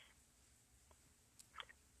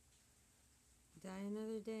 die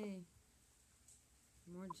another day.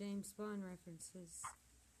 More James Bond references.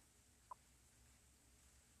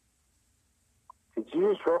 Did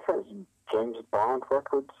you just reference James Bond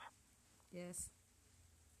records? Yes.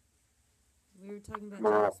 We were talking about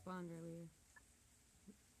No. James Bond earlier.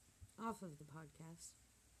 Off of the podcast.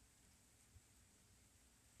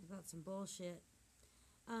 About some bullshit.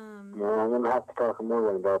 No, I'm gonna have to talk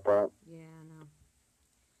more about that. Yeah, I know.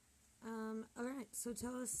 Alright, so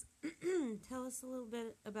tell us tell us a little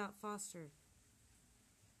bit about Foster.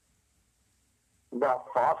 About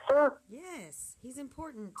Foster? Yes, he's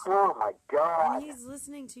important. Oh my god. And he's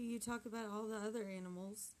listening to you talk about all the other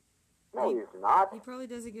animals. No, he's not. He probably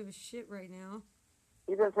doesn't give a shit right now.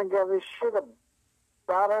 He doesn't give a shit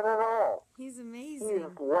about it at all. He's He's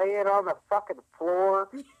amazing. laying on the fucking floor.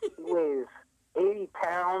 He weighs 80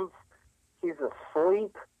 pounds. He's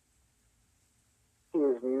asleep. He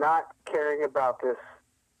is not caring about this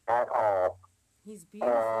at all. He's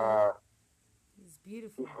beautiful. He's He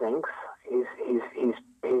beautiful. stinks.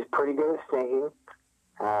 He's pretty good at stinking.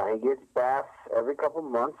 He gets baths every couple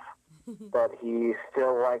months, but he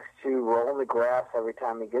still likes to roll in the grass every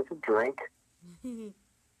time he gets a drink. And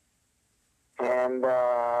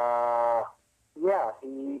yeah,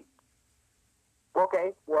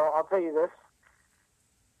 okay. Well, I'll tell you this.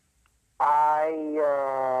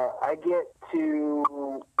 I get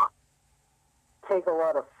to take a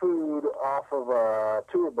lot of food off of a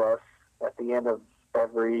tour bus at the end of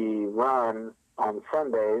every run on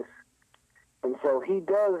Sundays, and so he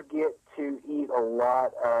does get to eat a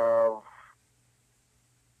lot of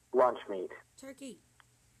lunch meat. Turkey.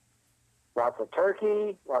 Lots of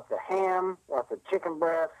turkey, lots of ham, lots of chicken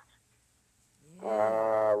breast,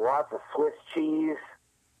 Yeah. lots of Swiss cheese.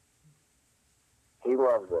 He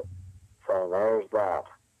loves it. So there's that.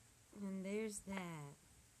 And there's that.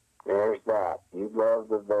 There's that. You love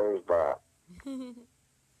the there's that.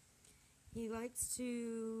 He likes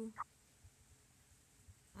to...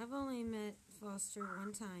 I've only met Foster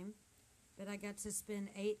one time, but I got to spend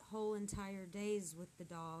 8 whole entire days with the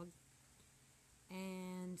dog.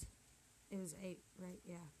 And it was 8, right?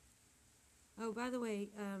 Yeah. Oh, by the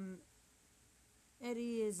way,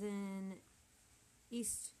 Eddie is in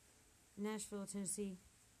East Nashville, Tennessee.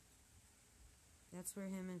 That's where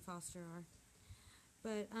him and Foster are.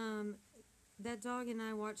 But that dog and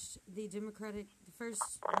I watched the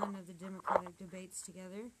first one of the Democratic debates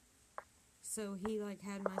together. So he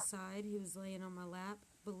had my side. He was laying on my lap,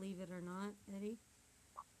 believe it or not, Eddie.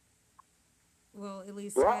 Well, at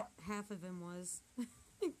least half of him was,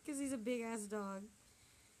 because he's a big ass dog.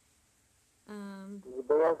 He's a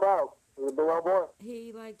big ass dog. He's a big old boy.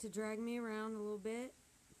 He liked to drag me around a little bit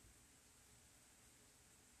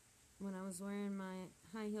when I was wearing my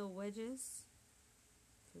high heel wedges.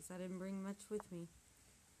 because I didn't bring much with me.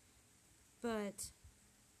 But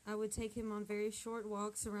I would take him on very short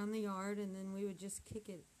walks around the yard, and then we would just kick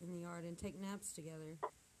it in the yard and take naps together.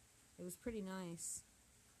 It was pretty nice.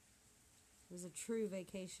 It was a true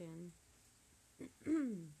vacation.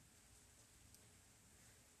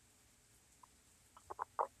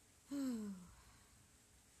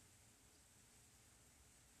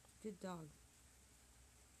 Good dog.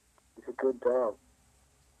 He's a good dog.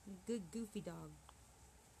 Good goofy dog.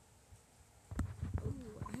 Ooh,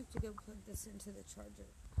 I have to go plug this into the charger.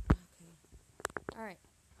 Okay. Alright.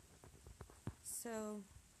 So,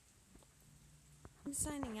 I'm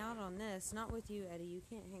signing out on this. Not with you, Eddie. You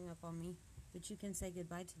can't hang up on me. But you can say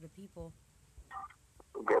goodbye to the people.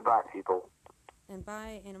 Goodbye, people. And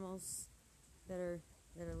bye, animals that are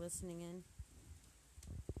listening in.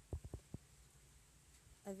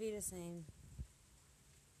 Avita saying.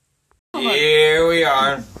 Here we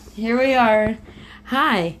are. Here we are.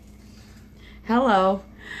 Hi. Hello.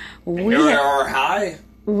 Here we are. Hi.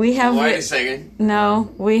 We have. Wait a second.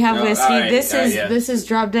 No, we have No, whiskey. all right, This is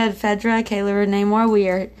Drop Dead Fedra, Kayla Renee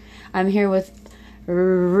Moore. I'm here with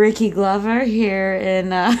Ricky Glover here in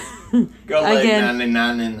Go again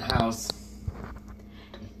 99 in the house.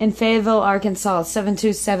 in Fayetteville, Arkansas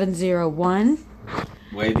 72701.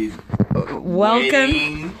 Waiting.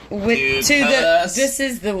 Welcome to the. This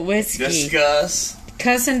is the whiskey. Discuss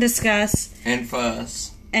Cuss and discuss and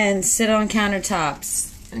fuss and sit on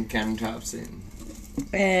countertops. and countertops in.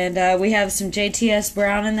 And we have some JTS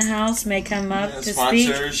Brown in the house. May come up to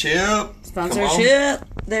speak. Sponsorship.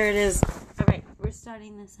 There it is. All right, we're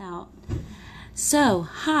starting this out. So,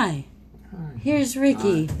 hi. Here's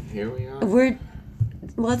Ricky. Here we are.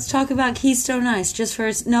 Let's talk about Keystone Ice just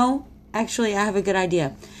first. No, actually, I have a good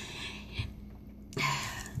idea.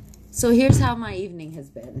 So here's how my evening has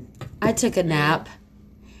been. I took a nap,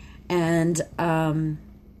 and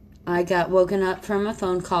I got woken up from a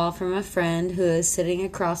phone call from a friend who is sitting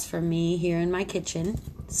across from me here in my kitchen,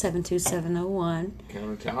 72701.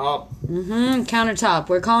 Countertop. Countertop.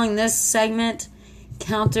 We're calling this segment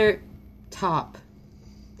Countertop,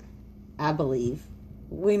 I believe.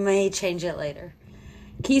 We may change it later.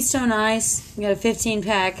 Keystone Ice. We got a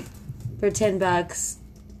 15-pack for $10.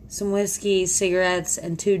 Some whiskey, cigarettes,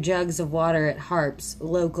 and 2 jugs of water at Harps,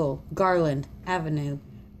 local, Garland Avenue.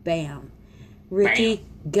 Bam. Ricky,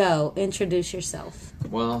 go. Introduce yourself.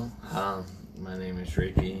 Well, my name is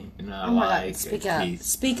Ricky, and I Oh my like God. Speak up. Keith.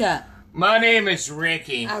 Speak up. My name is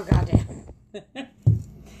Ricky, Oh, goddamn.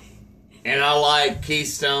 and I like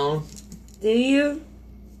Keystone. Do you?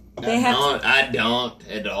 I don't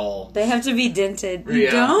at all. They have to be dented.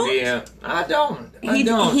 You don't? Yeah, I don't. He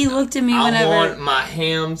looked at me I whenever. want my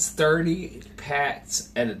hams 30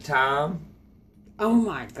 packs at a time, Oh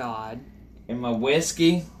my God. and my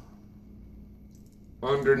whiskey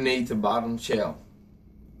underneath the bottom shelf.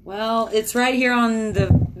 Well, it's right here on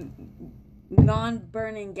the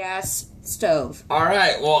non-burning gas stove. All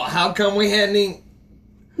right. Well, how come we hadn't?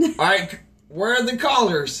 All right. Where are the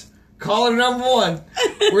callers? Caller number 1.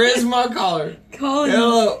 Where is my caller?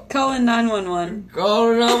 Hello. Calling 911.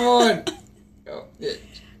 Caller number 1.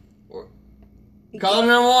 Caller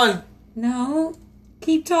number 1. No.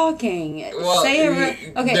 Keep talking. Well, Say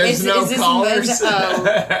it. Okay. There's no callers.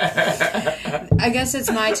 I guess it's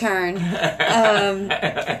my turn.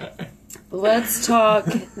 Let's talk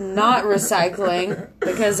not recycling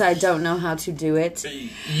because I don't know how to do it.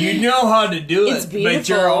 You know how to do It's it, beautiful. but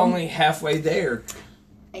you're only halfway there.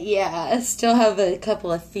 Yeah, I still have a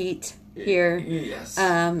couple of feet here. Yes.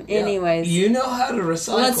 Anyways. You know how to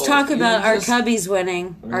recycle. Let's talk about our just- Cubbies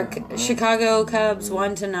winning. Our Chicago Cubs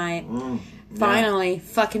won tonight. Finally,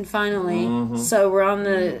 fucking finally. So we're on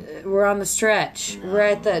the stretch. We're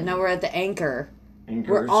at the anchor.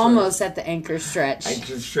 We're almost at the anchor stretch.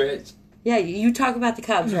 Anchor stretch. Yeah, you talk about the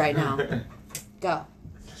Cubs right now. Go.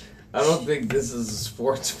 I don't think this is a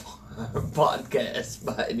sports podcast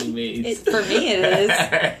by any means. For me it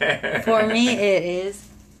is. For me it is.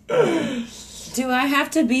 Do I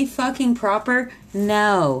have to be fucking proper?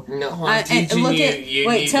 No. No, I'm teaching you.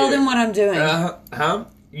 Wait, tell them what I'm doing. Huh?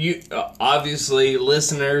 You obviously,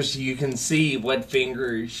 listeners, you can see what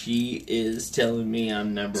finger she is telling me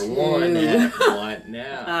I'm number 1 at right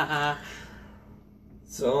now.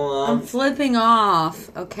 So I'm flipping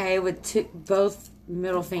off, okay, with both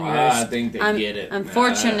middle fingers. I think they get it. I'm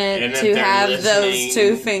fortunate and if to they're have listening, those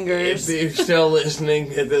 2 fingers. If you're still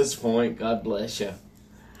listening at this point, God bless you.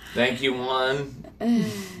 Thank you, one.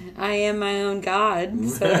 I am my own God,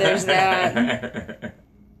 so there's that.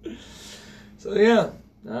 So yeah,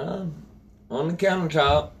 on the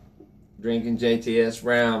countertop, drinking JTS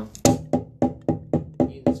Brown,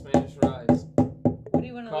 eating Spanish rice. What do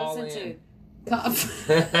you want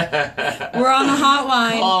We're on a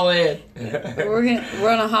hotline. Call in. We're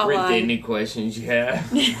on a hotline. Any questions you have?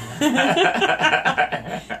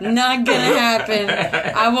 Not gonna happen.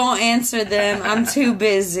 I won't answer them. I'm too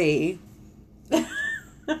busy.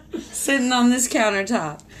 Sitting on this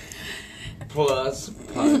countertop. Plus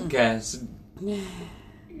podcast.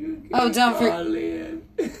 Oh, don't forget.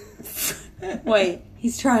 Wait,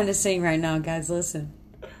 he's trying to sing right now, guys. Listen.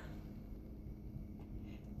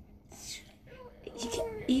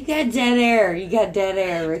 You got dead air. You got dead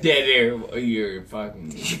air. Rick. Dead air. You're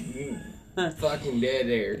fucking dead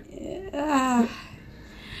air.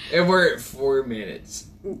 And we're at 4 minutes.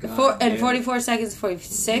 And 44 seconds,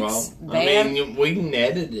 46. Well, Bam. I mean, we can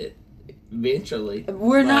edit it eventually.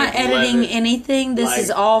 We're not editing anything. This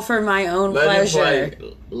is all for my own pleasure.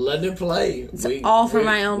 Let it play. It's all for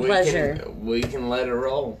my own pleasure. We can let it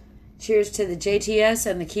roll. Cheers to the JTS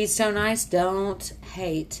and the Keystone Ice. Don't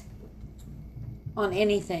hate on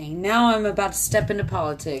anything. Now I'm about to step into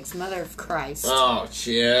politics. Mother of Christ. Oh,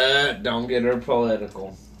 shit. Don't get her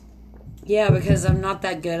political. Yeah, because I'm not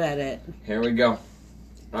that good at it. Here we go.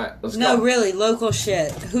 All right, let's go. No, really, local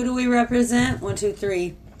shit. Who do we represent? 1, 2,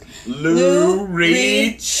 3. Lou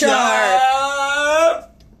Reed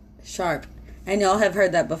Sharp. Sharp. And y'all have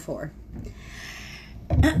heard that before.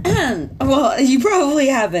 Well, you probably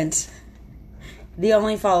haven't. The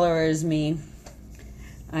only follower is me.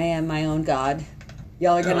 I am my own God.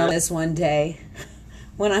 Y'all are going to miss one day.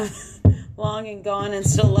 When I'm long and gone and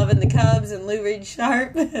still loving the Cubs and Lou Reed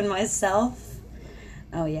Sharp and myself.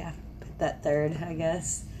 Oh, yeah. Put that third, I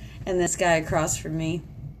guess. And this guy across from me.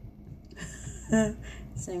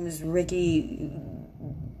 His name is Ricky.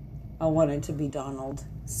 I wanted to be Donald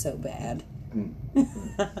so bad.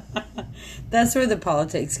 That's where the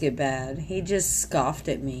politics get bad. He just scoffed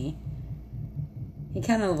at me. He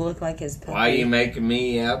kind of looked like his puppy. Why are you making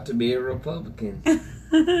me out to be a Republican?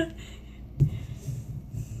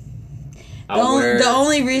 The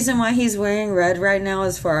only reason why he's wearing red right now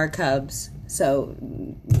is for our Cubs. So,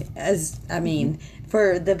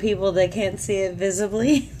 for the people that can't see it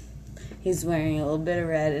visibly, he's wearing a little bit of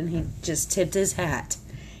red and he just tipped his hat.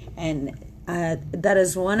 And that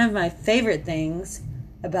is one of my favorite things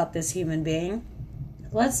about this human being.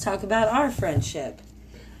 Let's talk about our friendship.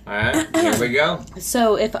 Alright, here we go.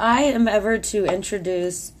 So if I am ever to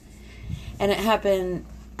introduce, and it happened,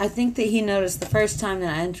 I think that he noticed the first time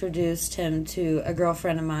that I introduced him to a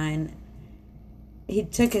girlfriend of mine, he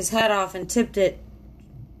took his hat off and tipped it,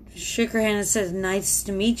 shook her hand and said, "Nice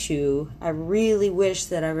to meet you." I really wish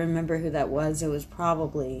that I remember who that was. It was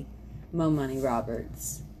probably Mo Money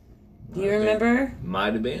Roberts. Do you remember?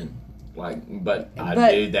 Might have been. But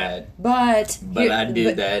I do that. But I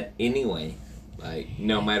do that anyway. Like,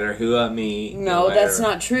 no matter who I meet. No, that's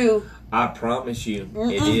not true. I promise you,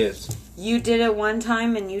 it is. You did it one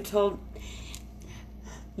time and you told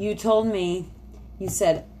me, you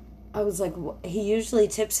said, I was like, he usually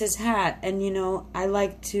tips his hat, and I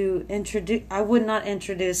like to I would not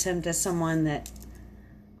introduce him to someone that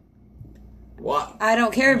I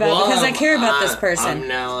don't care about because I care about this person. I'm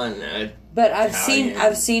now but I've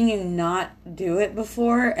seen you not do it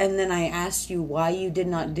before, and then I asked you why you did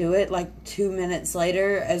not do it. Like 2 minutes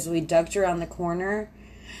later, as we ducked around the corner,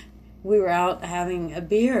 we were out having a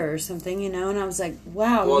beer or something, and I was like,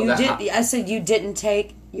 "Wow, I said you didn't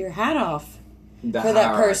take your hat off for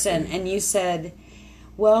that person, and you said,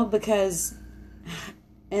 "Well, because,"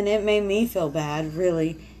 and it made me feel bad.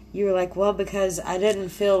 Really, you were like, "Well, because I didn't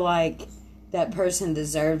feel like that person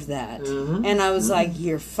deserved that." And I was like,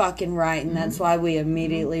 "You're fucking right," and that's why we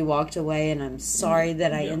immediately walked away, and I'm sorry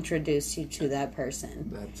that I introduced you to that person.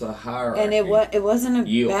 That's a hierarchy. And it wasn't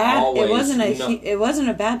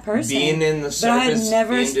a bad person. Being in the service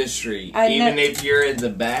industry, if you're at the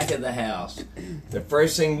back of the house, the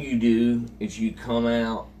first thing you do is you come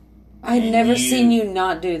out. I'd never seen you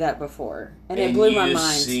not do that before, and it blew my mind. You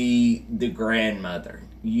see the grandmother.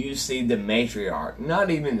 You see the matriarch,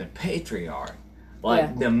 not even the patriarch,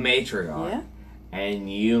 the matriarch,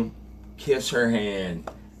 and you kiss her hand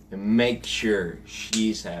and make sure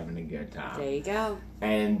she's having a good time. There you go.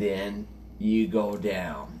 And then you go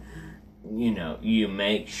down. You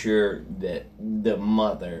make sure that the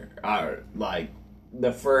mother, or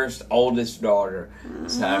the first oldest daughter,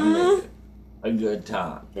 is having a good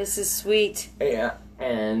time. This is sweet. Yeah,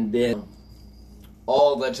 and then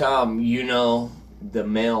all the time, the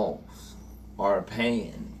males are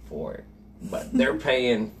paying for it, but they're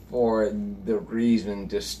paying for the reason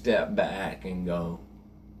to step back and go,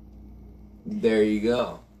 there you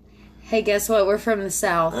go. Hey, guess what? We're from the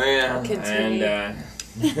South. Oh, yeah. Continue. And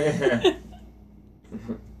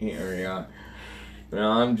here we are.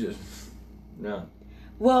 I'm just No.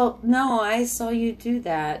 Well, no, I saw you do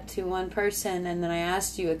that to one person, and then I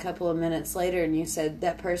asked you a couple of minutes later, and you said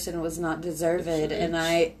that person was not deserved, and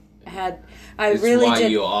I really why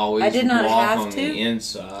did. You always I did not walk have on to. The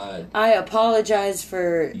inside. I apologize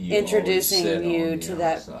for You introducing always sit you on to the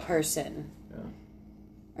that outside. person.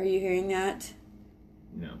 Yeah. Are you hearing that?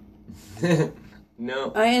 No.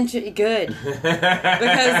 No. Good because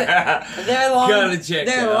they're long. Gotta check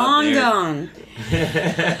they're that out long there. gone.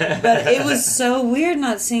 But it was so weird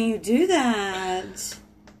not seeing you do that.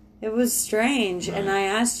 It was strange, and I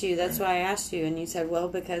asked you. That's why I asked you, and you said, "Well,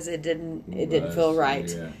 because it didn't feel right."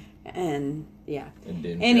 Yeah. And yeah. It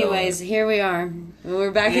didn't Anyways, feel here we are.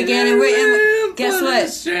 We're back again, and guess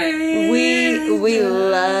what? We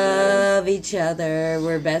love each other.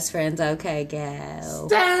 We're best friends. Okay, gal.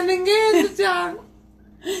 Standing in the dark.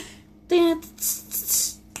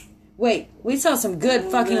 Wait, we saw some good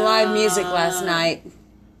fucking live music last night.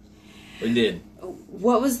 We did.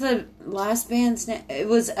 What was the last band's name? It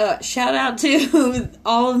was shout out to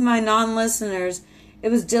all of my non-listeners. It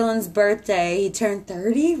was Dylan's birthday. He turned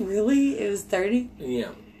 30. Really? It was 30. Yeah.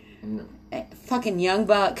 No. Fucking young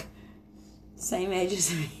buck, same age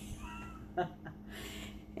as me.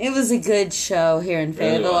 It was a good show here in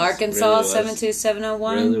Fayetteville, Arkansas,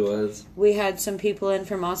 72701. Really was. We had some people in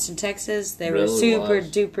from Austin, Texas. They were Really super was.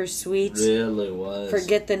 duper sweet. Really was.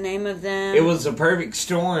 Forget the name of them. It was a perfect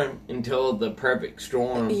storm until the perfect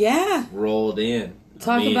storm rolled in.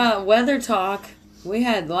 Talk about weather talk. We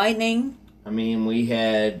had lightning. I mean, we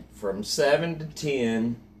had from 7 to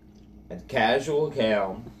 10 at Casual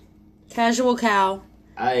Cow. Casual Cow.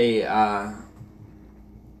 A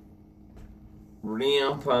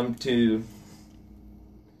impromptu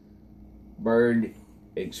bird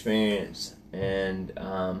experience, and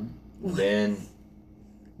then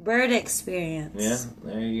Bird experience. yeah,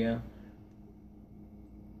 there you go.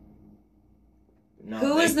 No,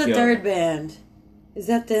 Who they was the killed third it. band? Is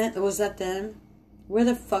that them? Was that them? Where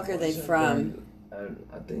the fuck are they from?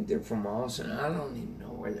 I think they're from Austin. I don't even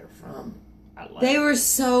know where they're from. They were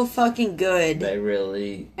so fucking good. They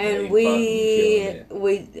really. And they we fucking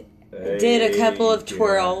killed it. did a couple of They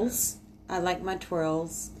twirls. I like my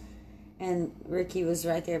twirls. And Ricky was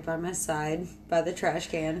right there by my side, by the trash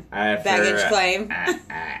can. Baggage claim.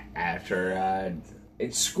 After I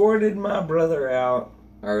escorted my brother out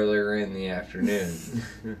earlier in the afternoon.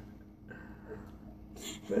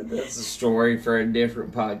 But that's a story for a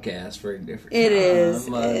different podcast, for a different It time. is.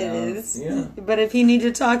 But, It is. Yeah. But if you need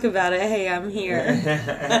to talk about it, hey, I'm here.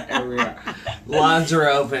 Lines are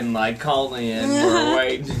open, like, call in. We're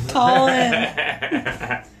waiting. Call in.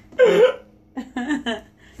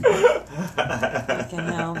 Fucking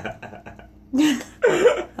hell. I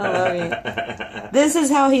love you. This is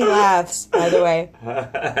how he laughs, by the way.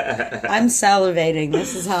 I'm salivating.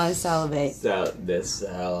 This is how I salivate. So, this is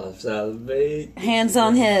how I salivate. Hands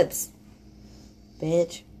on hips.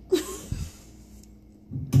 Bitch.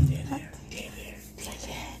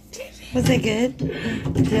 Was it good?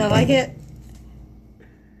 Do you like it?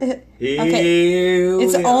 Okay.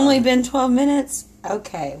 It's only been 12 minutes?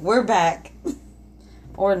 Okay, we're back.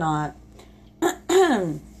 Or not.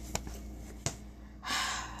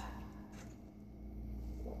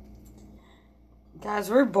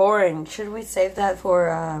 Guys, we're boring. Should we save that for,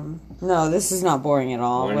 No, this is not boring at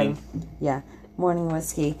all. Morning. Morning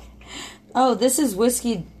whiskey. Oh, this is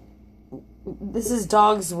whiskey... This is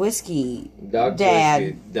Dog's Whiskey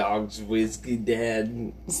Dad. Dog's Whiskey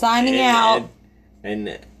Dad. Signing out.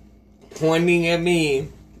 And pointing at me.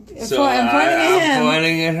 So I'm pointing at him. I'm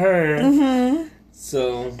pointing at her. Mm-hmm.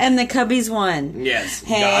 So. And the Cubbies won. Yes.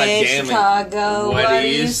 Hey, God damn Chicago, it. what do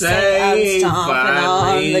you say? I'm stomping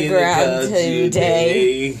on the ground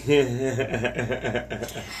today.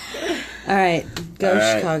 All right. Go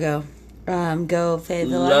Chicago. Go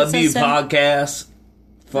Fayetteville. Love you, podcast.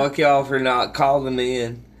 Fuck y'all for not calling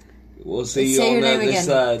in. We'll see you on the other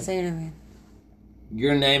side. Say your name again.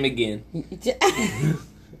 Your name again.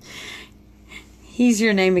 He's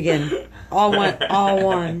your name again. All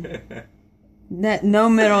one. No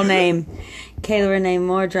middle name. Kayla Renee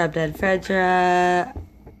Moore, Drop Dead Fredra.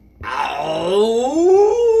 Out.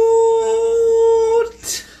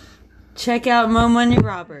 Check out Mo Money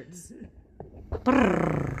Roberts.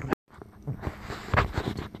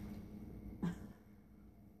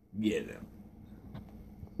 Get him.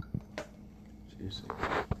 Seriously.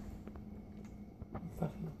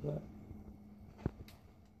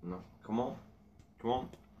 No, come on. Come on.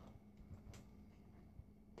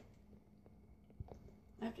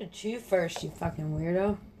 I have to chew first, you fucking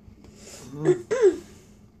weirdo.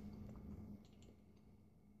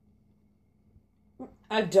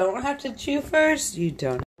 I don't have to chew first? You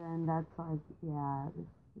don't. and that's like, yeah,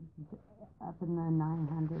 it's up in the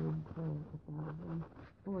 900s for 1,000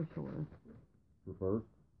 for sure. For first?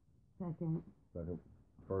 Second. Second.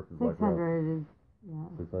 First is like 600 is, yeah,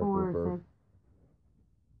 600 4 for or first. 6.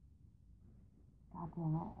 God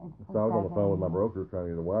damn it. So I was on the phone with my broker trying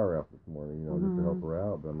to get a wire out this morning, just to help Mhm. her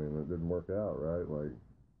out. But I mean, it didn't work out, right? Like,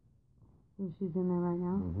 So she's in there right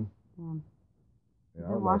now? mm-hmm. Damn. And Is I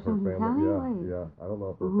it don't know if her Washington family, County? yeah, Wait. yeah. I don't know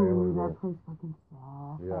if her Ooh, family that will. place fucking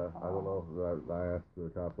sucks. Yeah, I don't know. I asked the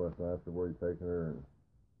cop last night, I said, where are you taking her? And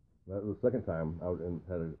that was the second time I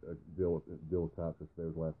had a deal with cops yesterday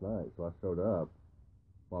was last night. So I showed up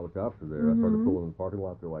while the cops were there. I started pulling in the parking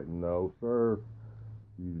lot. They're like, no, sir.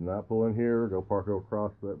 You do not pull in here. Go park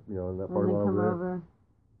across that, in that parking lot over there.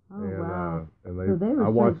 Oh, wow. And So they were I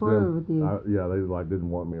watched straightforward them. with you. They didn't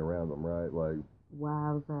want me around them, right? Like,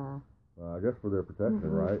 Wowza. I guess for their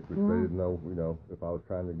protection, right? Because they didn't know, if I was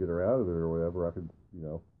trying to get her out of there or whatever, I could,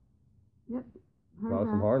 Yep. cause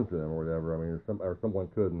some harm to them or whatever. I mean, or someone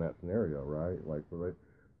could in that scenario, right? Like, so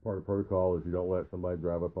part of the protocol is you don't let somebody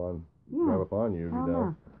drive up on you,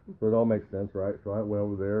 No. So it all makes sense, right? So I went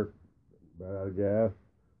over there, ran out of gas,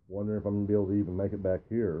 wondering if I'm gonna be able to even make it back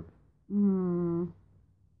here.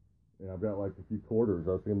 And I've got like a few quarters.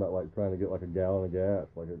 I was thinking about like trying to get like a gallon of gas,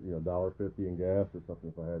 like $1.50 in gas or something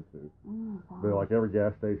if I had to. But like every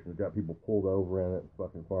gas station's got people pulled over in it,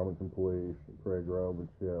 fucking Farmington Police, Craig Grove and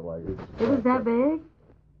shit. Like It was that big?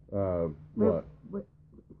 What?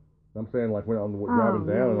 I'm saying like when I'm driving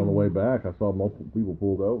down and on the way back, I saw multiple people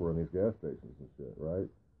pulled over in these gas stations and shit, right?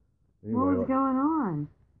 Anyway, What was going on?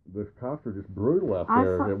 The cops are just brutal out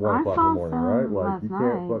there at 1 o'clock in the morning, right? Like you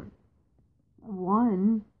can't fuck.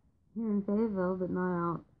 One here in Fayetteville, but not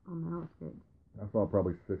out on the outskirts. I saw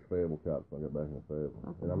probably 6 Fayetteville cops when I got back in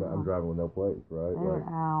Fayetteville. And I'm driving with no plates, right? They were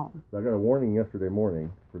out. So I got a warning yesterday morning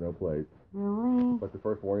for no plates. Really? Like the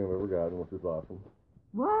first warning I've ever gotten, which is awesome.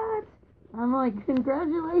 What? I'm like,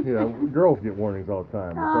 congratulations. Yeah, girls get warnings all the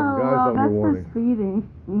time. Oh, guys well, don't that's get warnings. for speeding.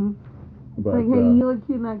 It's But, like, hey, you look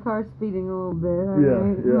cute in that car speeding a little bit,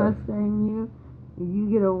 alright? yeah. Mustang you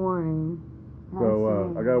get a warning.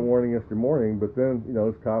 So I got a warning yesterday morning, but then,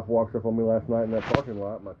 this cop walks up on me last night in that parking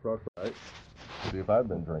lot, my truck's right, to see if I'd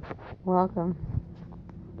been drinking. Welcome.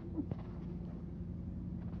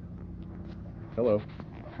 Hello.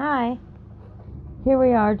 Hi. Here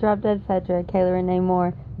we are, Drop Dead Fedra, Kayla Renee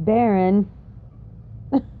Moore, Baron.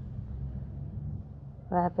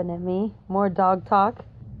 Laughing at me. More dog talk.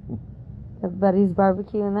 Buddy's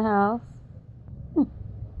barbecue in the house.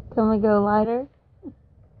 Can we go lighter?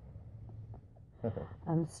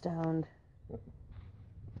 I'm stoned.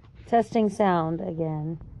 Testing sound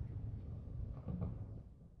again.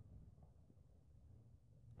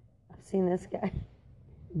 I've seen this guy.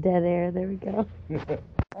 Dead air, there we go.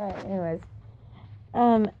 Alright, anyways.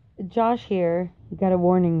 Josh here, he got a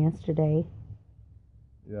warning yesterday.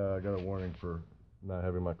 Yeah, I got a warning for not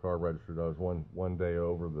having my car registered. I was one day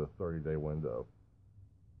over the 30-day window.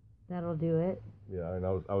 That'll do it. Yeah, and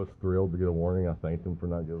I was thrilled to get a warning. I thanked him for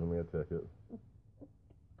not giving me a ticket.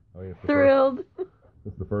 I mean, Thrilled.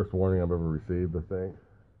 It's the first warning I've ever received, I think.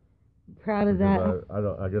 Proud of that.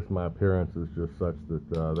 I guess my appearance is just such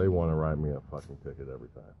that they want to write me a fucking ticket every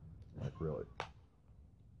time. Like, really.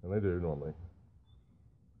 And they do normally.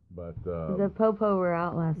 But the Popo were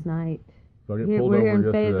out last night. So I get pulled over we're here in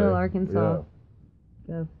yesterday. Fayetteville, Arkansas. Yeah.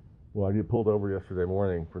 Go. Well, I get pulled over yesterday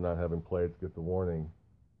morning for not having plates, get the warning.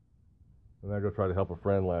 And I go try to help a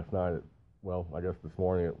friend last night I guess this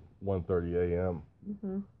morning at 1:30 a.m.,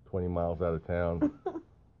 20 miles out of town,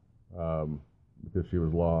 because she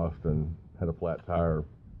was lost and had a flat tire.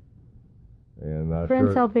 And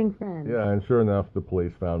friends helping friends. Yeah, and sure enough, the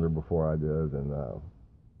police found her before I did, and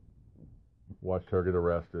watched her get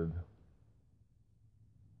arrested,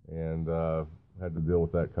 and had to deal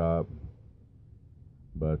with that cop.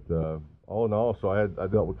 But all in all, so I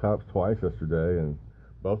dealt with cops twice yesterday, and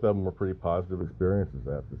both of them were pretty positive experiences,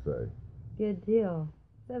 I have to say. Good deal.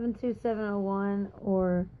 72701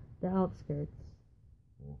 or the outskirts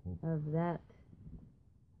of that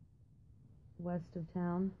west of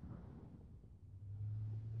town.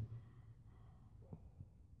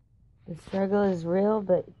 The struggle is real,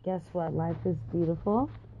 but guess what? Life is beautiful.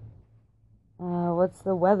 What's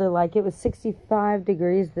the weather like? It was 65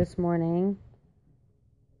 degrees this morning.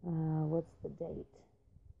 What's the date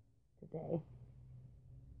today?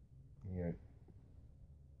 Yeah.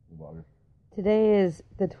 August. Today is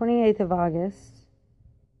the 28th of August.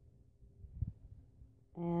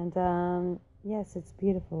 And, yes, it's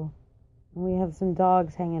beautiful. And we have some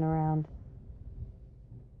dogs hanging around.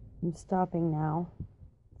 I'm stopping now.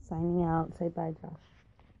 Signing out. Say bye, Josh.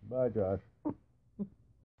 Bye, Josh.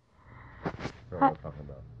 what I'm talking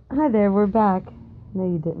about. Hi there, we're back. No,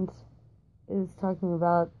 you didn't. It was talking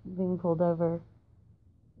about being pulled over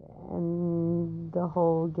and the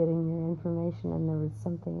whole getting your information, and there was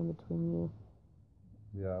something in between you.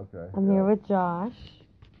 Yeah, okay. I'm here with Josh.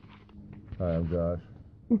 Hi, I'm Josh.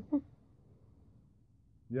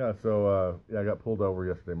 Yeah, so I got pulled over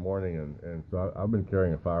yesterday morning, and so I've been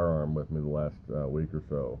carrying a firearm with me the last week or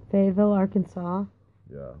so. Fayetteville, Arkansas.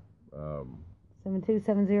 Yeah.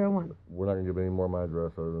 72701. We're not going to give any more of my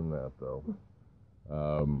address other than that, though.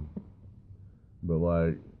 But,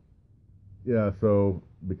 like, yeah, so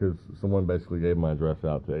because someone basically gave my address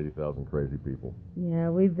out to 80,000 crazy people. Yeah,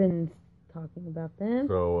 we've been talking about them.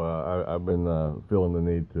 So I've been feeling the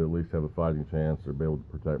need to at least have a fighting chance or be able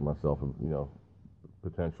to protect myself,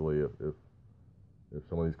 potentially if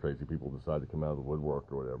some of these crazy people decide to come out of the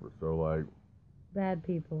woodwork or whatever. So, like... Bad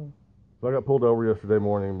people. So I got pulled over yesterday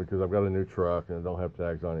morning because I've got a new truck and I don't have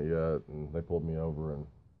tags on it yet, and they pulled me over. And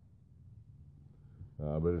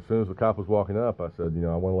but as soon as the cop was walking up, I said,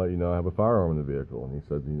 I want to let you know I have a firearm in the vehicle. And he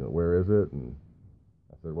said, where is it? And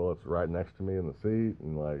I said, well, it's right next to me in the seat.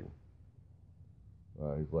 And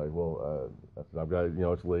he's like, well, I said, I've got it,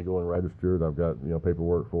 it's legal and registered. I've got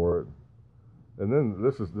paperwork for it. And then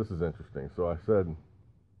this is interesting. So I said,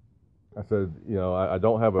 I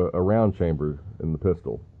don't have a round chamber in the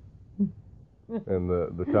pistol. And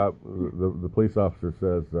the cop, the police officer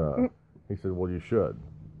says, he said, well, you should.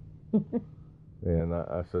 And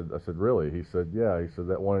I said, really? He said, yeah. He said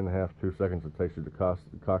that 1.5, 2 seconds it takes you to cock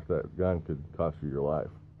that gun could cost you your life.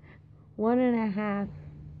 1.5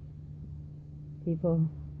 people.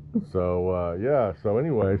 So yeah. So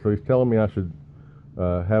anyway, so he's telling me I should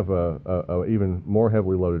have a even more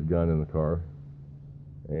heavily loaded gun in the car,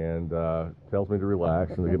 and tells me to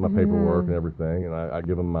relax and to get my paperwork and everything. And I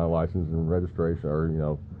give him my license and registration, or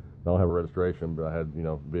I don't have a registration, but I had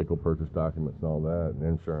vehicle purchase documents and all that, and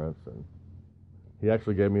insurance. And he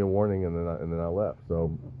actually gave me a warning, and then I left.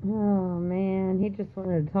 So. Oh man, he just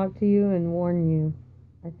wanted to talk to you and warn you,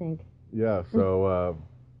 I think. Yeah. So.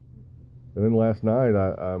 And then last night,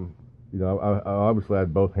 I obviously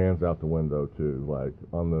had both hands out the window too, like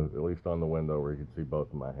at least on the window where you could see both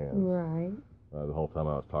of my hands. Right. The whole time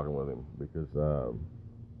I was talking with him, because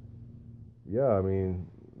I mean,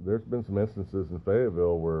 there's been some instances in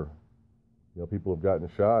Fayetteville where people have gotten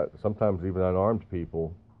shot, sometimes even unarmed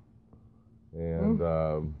people, and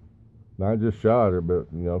not just shot, but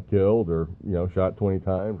killed, or shot 20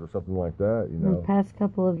 times or something like that. In the past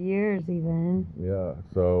couple of years, even. Yeah.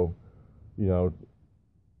 So.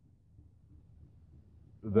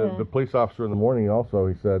 The police officer in the morning also,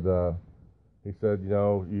 he said, you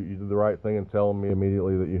did the right thing in telling me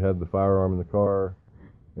immediately that you had the firearm in the car,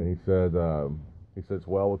 and he said it's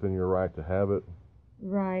well within your right to have it.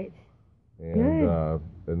 Right. And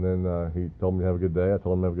then he told me to have a good day. I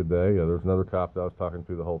told him to have a good day. There was another cop that I was talking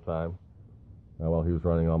to the whole time while he was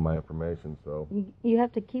running all my information. So you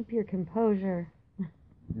have to keep your composure.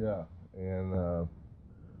 Yeah,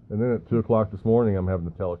 and then at 2 o'clock this morning, I'm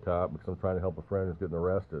having to tell a cop, because I'm trying to help a friend who's getting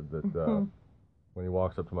arrested, that when he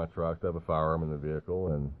walks up to my truck, they have a firearm in the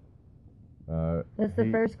vehicle. And that's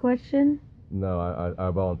the first question? No, I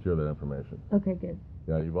volunteer that information. Okay, good.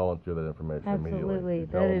 Yeah, you volunteer that information immediately. Absolutely.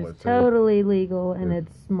 That is totally legal, and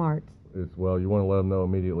it's smart. You want to let them know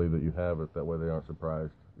immediately that you have it. That way they aren't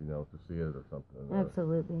surprised, to see it or something.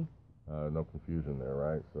 Absolutely. No confusion there,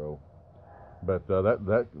 right? So... But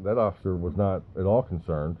that officer was not at all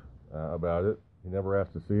concerned about it. He never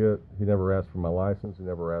asked to see it. He never asked for my license. He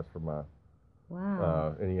never asked for my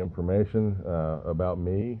any information about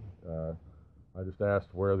me. I just asked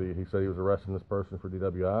he said he was arresting this person for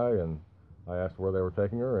DWI, and I asked where they were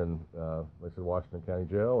taking her, and they said Washington County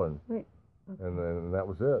Jail, and and that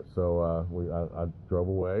was it. So I drove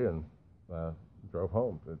away and drove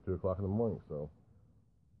home at 2 o'clock in the morning. So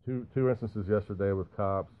two instances yesterday with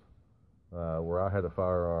cops. Where I had a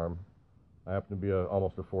firearm. I happened to be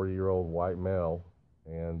almost a 40-year-old white male,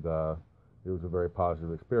 and it was a very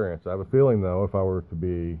positive experience. I have a feeling, though, if I were to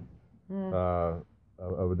be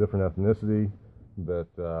of a different ethnicity, that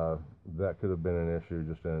could have been an issue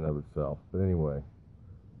just in and of itself. But anyway.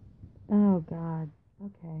 Oh, God.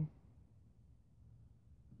 Okay.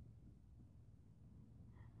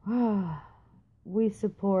 We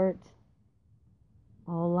support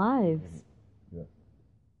all lives.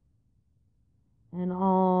 And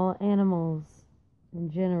all animals in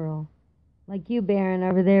general. Like you, Baron,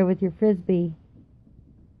 over there with your frisbee.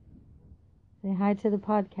 Say hi to the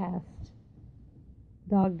podcast.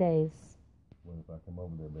 Dog days. What if I come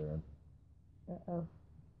over there, Baron? Uh-oh.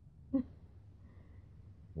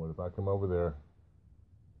 What if I come over there?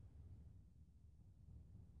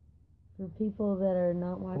 For people that are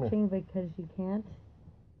not watching because you can't,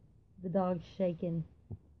 the dog's shaking.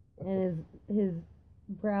 And his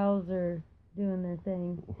brows are doing their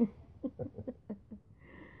thing.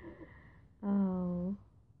 Oh.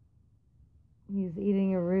 He's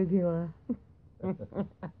eating arugula.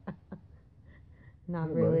 Not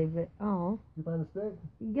Hey, really, buddy. but oh. You find a stick?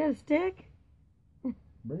 You got a stick?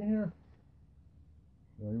 Bring it here.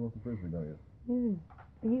 No, you want the frisbee, don't you?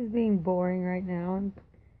 He's being boring right now and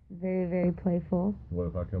very, very playful. What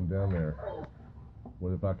if I come down there?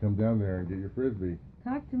 What if I come down there and get your frisbee?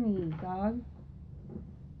 Talk to me, dog.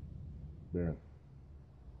 There.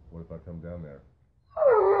 What if I come down there?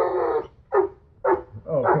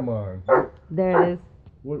 Oh, come on. There it is.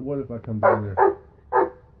 What if I come down there?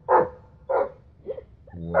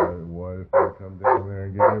 What if I come down there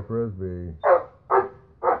and get your frisbee?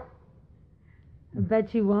 I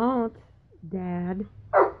bet you won't, Dad.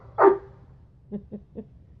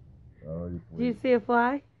 Oh, you Do you see a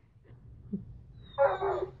fly?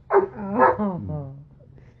 Oh.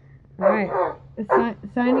 Alright.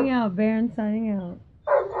 Signing out, Baron, signing out.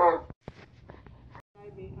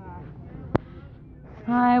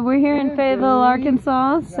 Hi, we're here in Fayetteville,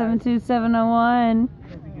 Arkansas, 72701.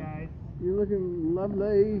 You're looking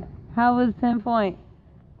lovely. How was Pinpoint?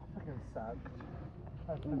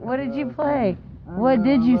 What did you play? What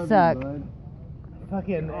did you suck?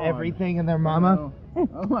 Fucking everything and their mama.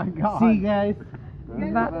 Oh my god. See you guys.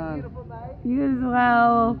 You as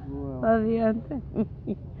well. Love you.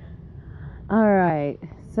 Alright,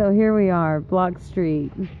 so here we are, Block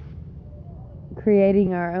Street,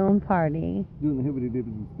 creating our own party. Doing the hibbity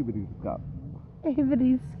dibbity skibbity scop.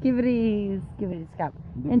 Hibbity skibbity skibbity scop.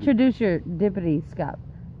 Introduce your dippity scop.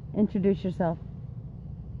 Introduce yourself.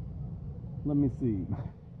 Let me see.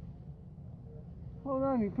 Hold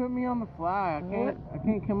on, you put me on the fly. I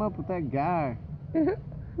can't come up with that guy.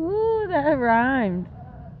 Ooh, that rhymed.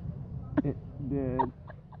 It did.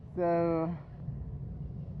 So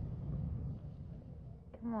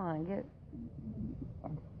Come on, get.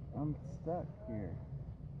 I'm stuck here.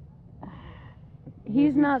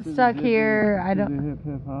 He's not stuck here. I To the don't. hip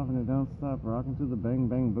hip hop and it don't stop rocking to the bang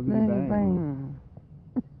bang boogity Bang, bang.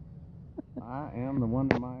 bang. I am the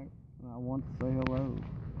Wonder Mike and I want to say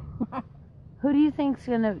hello. Who do you think's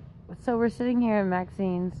gonna? So we're sitting here at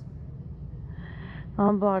Maxine's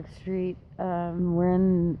on Block Street. We're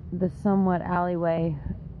in the somewhat alleyway.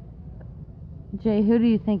 Jay, who do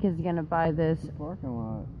you think is gonna buy this Parking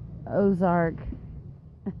lot. Ozark?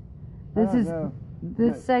 This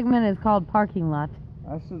But segment is called Parking Lot.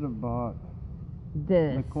 I should have bought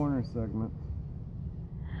This. the corner segment.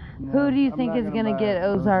 Who do you think is gonna get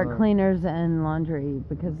Ozark Cleaners and Laundry?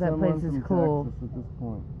 Because that Someone place is from cool. Texas at this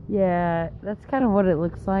point. Yeah, that's kind of what it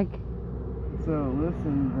looks like. So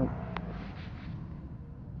listen,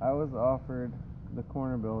 I was offered the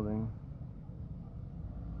corner building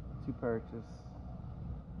to purchase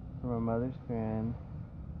from my mother's friend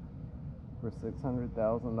for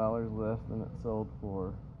 $600,000 less than it sold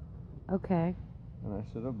for, Okay. and I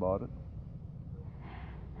should have bought it,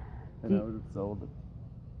 and Do I you- would have sold it.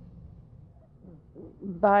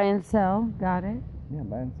 Buy and sell. Got it. Yeah,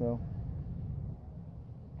 buy and sell.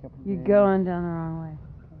 Couple You're days. going down the wrong way.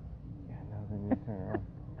 Yeah, no, then you turn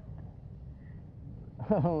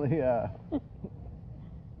around. Only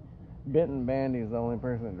Benton Bandy is the only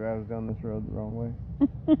person that drives down this road the wrong way.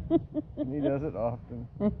 And he does it often.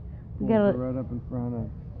 You Pulls gotta- right up in front of.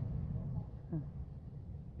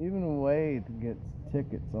 Even Wade gets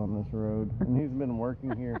tickets on this road, and he's been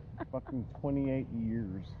working here fucking 28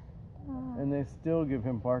 years, and they still give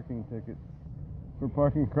him parking tickets for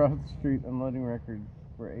parking across the street unloading records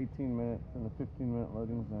for 18 minutes in a 15-minute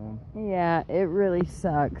loading zone. Yeah, it really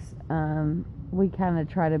sucks. We kind of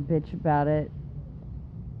try to bitch about it,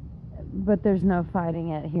 but there's no fighting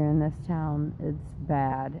it here in this town. It's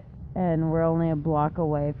bad, and we're only a block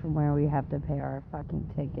away from where we have to pay our fucking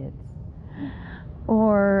tickets,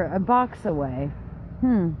 or a box away.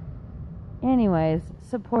 Anyways,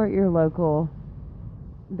 support your local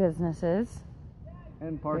businesses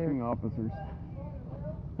And parking officers.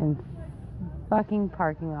 and fucking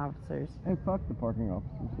parking officers. And fuck the parking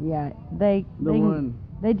officers. Yeah, they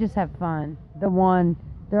They just have fun.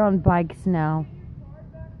 They're on bikes now.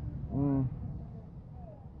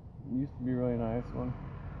 Used to be a really nice one.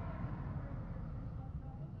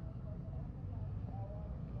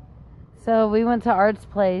 So we went to Art's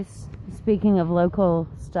Place, speaking of local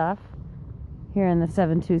stuff, here in the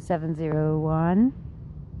 72701.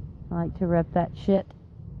 I like to rep that shit.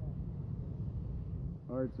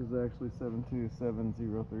 Arts is actually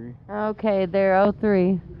 72703. Okay, they're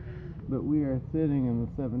 03. But we are sitting in the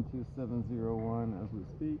 72701 as we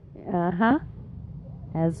speak. Uh-huh.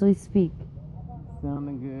 As we speak.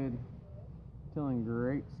 Sounding good. Telling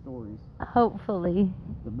great stories. Hopefully.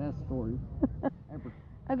 The best stories ever.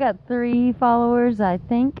 I've got 3 followers, I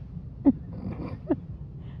think.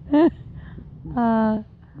 Gain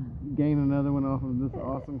another one off of this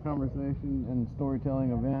awesome conversation and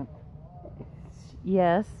storytelling event.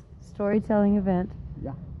 Yes, storytelling event.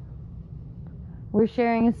 Yeah. We're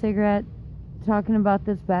sharing a cigarette, talking about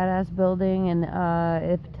this badass building, and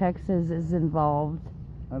if Texas is involved.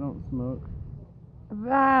 I don't smoke.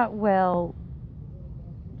 Well.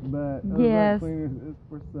 But yes. Cleaners is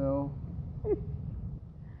for sale.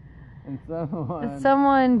 And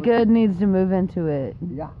someone good needs to move into it.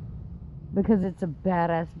 Yeah. Because it's a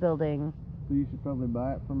badass building. So you should probably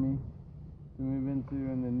buy it from me to move into,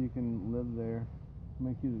 and then you can live there.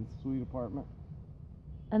 Make you this sweet apartment.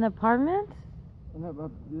 An apartment?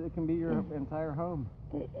 It can be your entire home.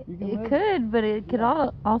 It could, but it could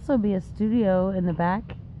also be a studio in the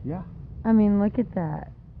back. Yeah. I mean, look at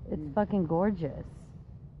that. It's fucking gorgeous.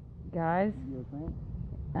 Guys? You think?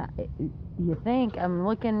 You think? I'm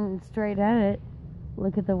looking straight at it.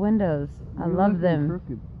 Look at the windows. I love them.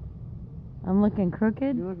 Crooked. I'm looking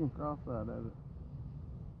crooked? You're looking cross-eyed at it.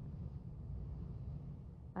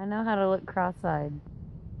 I know how to look cross-eyed.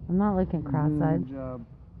 I'm not looking cross-eyed. Good job.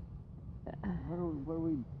 What are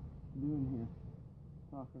we doing here?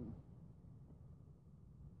 Talking.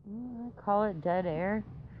 I call it dead air.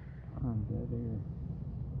 Dead air.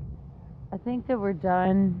 I think that we're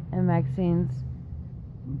done at Maxine's.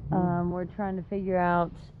 We're trying to figure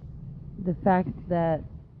out the fact that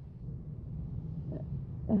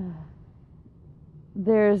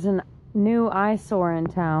there's a new eyesore in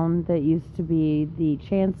town that used to be the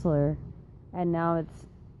Chancellor, and now it's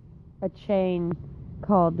a chain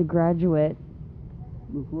called the Graduate.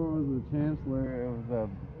 Before it was the Chancellor, it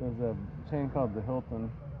was a chain called the Hilton.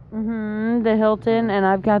 The Hilton, and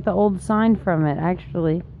I've got the old sign from it,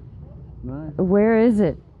 actually. Nice. Where is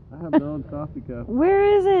it? I have the old coffee cup. Where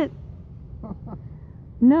is it?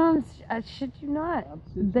 No, I shit you not.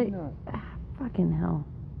 Fucking hell.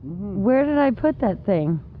 Where did I put that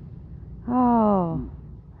thing? Oh,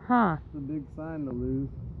 huh. It's a big sign to lose.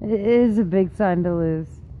 It is a big sign to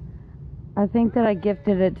lose. I think that I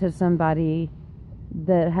gifted it to somebody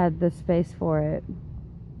that had the space for it.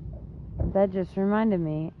 That just reminded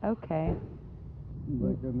me. Okay.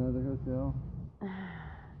 Like another hotel?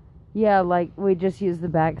 Yeah, like we just used the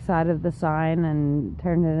back side of the sign and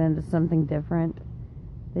turned it into something different.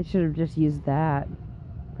 They should have just used that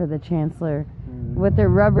for the Chancellor with their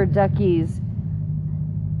rubber duckies.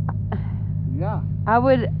 Yeah. I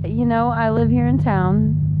would, I live here in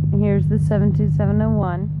town. Here's the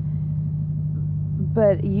 72701.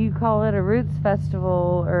 But you call it a Roots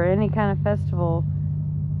Festival or any kind of festival,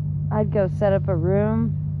 I'd go set up a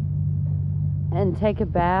room and take a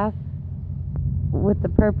bath with the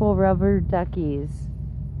purple rubber duckies.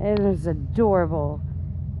 It was adorable.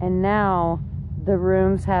 And now the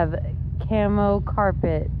rooms have camo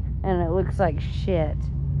carpet and it looks like shit.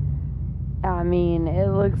 I mean, it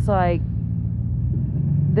looks like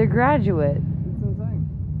The Graduate. It's insane.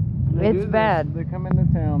 It's bad. They come into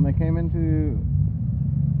town. They came into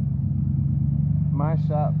my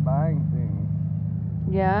shop buying things.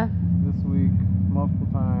 Yeah? This week, multiple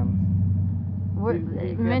times.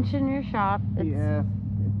 Mention your shop.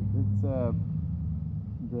 It's the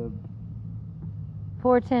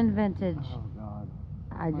 410 Vintage. Oh God.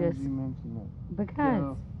 Why did you mention it?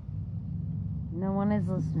 Because no one is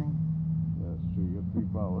listening. That's true. You have 3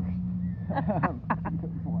 followers.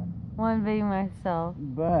 Good point. One being myself.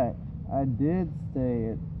 But I did stay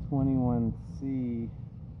at 21C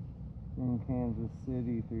in Kansas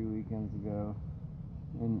City 3 weekends ago.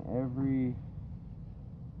 And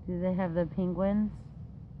do they have the penguins?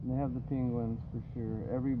 They have the penguins for sure.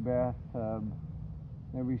 Every bathtub,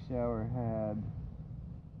 every shower had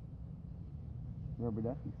rubber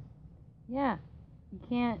duckies. Yeah. You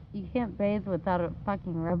can't bathe without a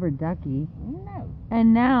fucking rubber ducky. No.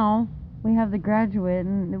 And now we have The Graduate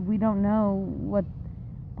and we don't know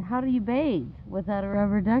how do you bathe without a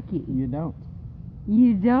rubber ducky? You don't.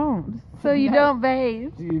 You don't. So you don't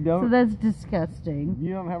bathe. You don't. So that's disgusting.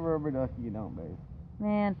 You don't have a rubber ducky, you don't bathe.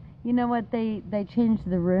 Man, you know what? They changed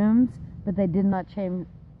the rooms, but they did not change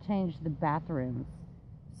the bathrooms.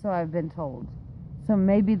 So I've been told. So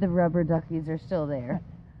maybe the rubber duckies are still there.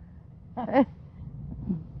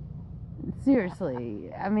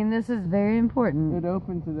 Seriously. I mean, this is very important. It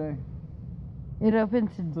opened today. It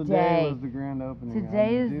opened today. Today was the grand opening.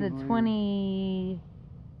 Today is the 28th?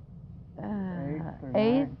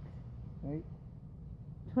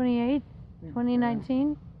 28th,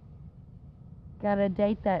 2019. Gotta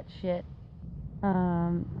date that shit.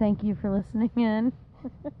 Thank you for listening in.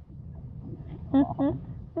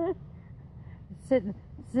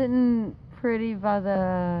 Sitting pretty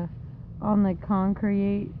on the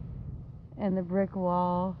concrete and the brick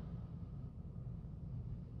wall.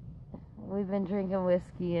 We've been drinking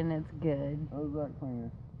whiskey and it's good. Ozark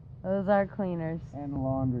cleaners. Ozark cleaners. And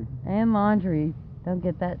laundry. And laundry. Don't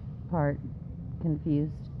get that part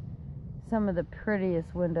confused. Some of the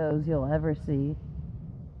prettiest windows you'll ever see.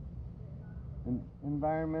 An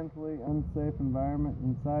environmentally unsafe environment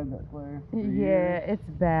inside that place. Yeah, it's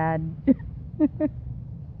bad.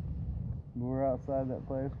 We're outside that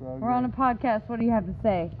place. We're on a podcast. What do you have to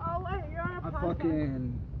say? Oh, wait, you're on a podcast.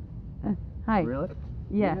 Fucking... Hi. Really?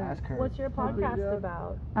 Yeah. Ask her. What's your podcast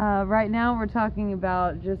about? Right now we're talking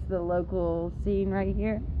about just the local scene right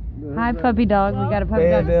here. Hi, puppy dog. We got a puppy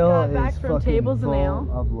dog. Fayetteville is from Tables and Ale.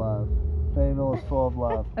 Full of love. Fayetteville is full of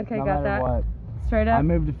love. Okay, no got matter that. What. Straight up. I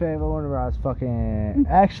moved to Fayetteville whenever I was fucking...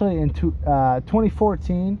 Actually, in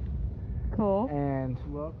 2014. Cool. And...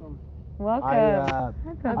 Welcome. Welcome.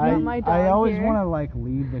 I've got my dog I always here. want to, like,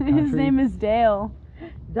 leave the country. His name is Dale.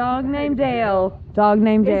 Dog named Dale. Dog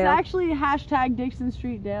named Dale. It's actually hashtag Dixon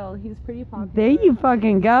Street Dale. He's pretty popular. There you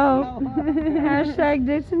fucking go. Hashtag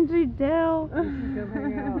Dixon Street Dale.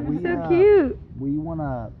 So cute. We want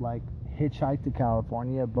to, like, hitchhike to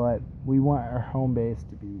California, but we want our home base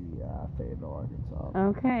to be Fayetteville, Arkansas.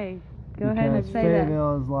 Okay. Go ahead and say that.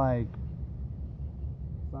 Fayetteville is, like,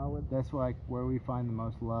 solid. That's, like, where we find the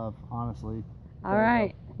most love, honestly. All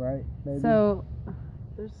right. Right, baby? So...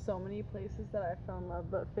 There's so many places that I fell in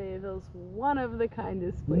love, but Fayetteville's one of the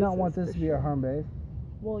kindest places. You don't want this to be sure. our home base?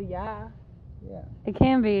 Well, yeah. Yeah. It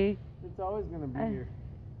can be. It's always going to be here.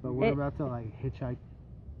 But we're about to, like, hitchhike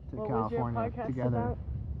to what California was your podcast together.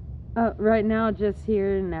 about? Right now, just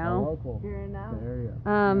here and now. Local. Here and now. The area.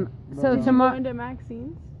 So Did tomorrow. you go into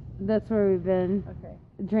Maxine's? That's where we've been. Okay.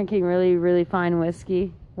 Drinking really, really fine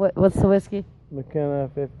whiskey. What's the whiskey? McKenna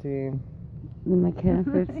 15. The McKenna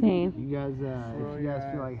 15. You guys, if you guys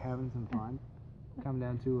feel like having some fun, come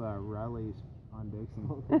down to Riley's on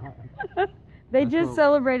Dixon. They just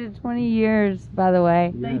celebrated 20 years, by the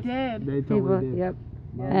way. They did. They totally did. Yep.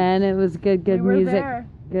 Yes. And it was good We were music. there.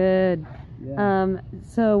 Good. Yeah.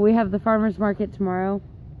 So we have the farmers market tomorrow.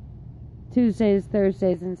 Tuesdays,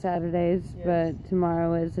 Thursdays, and Saturdays. Yes. But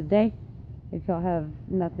tomorrow is a day. If y'all have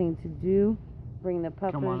nothing to do, bring the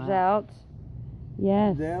puppers out.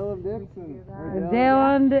 Yes. Dale of Dixon. Or Dale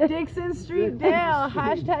on Dixon Street Dale.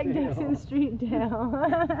 Hashtag Dixon Street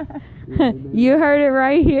Dale. You heard it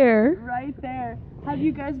right here. Right there. Have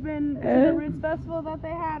you guys been to the Roots Festival that they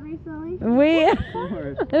had recently?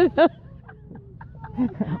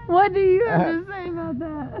 What do you have to say about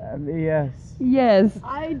that? Yes. Yes.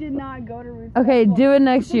 I did not go to Roots Okay, Festival. do it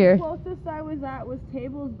next year. The closest I was at was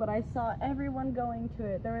Tables, but I saw everyone going to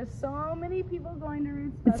it. There was so many people going to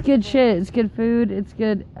Roots Festival. It's good shit. It's good food. It's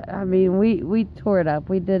good. I mean, we tore it up.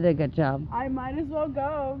 We did a good job. I might as well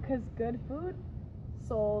go, because good food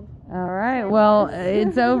sold. All right. Well,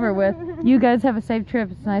 it's over with. You guys have a safe trip.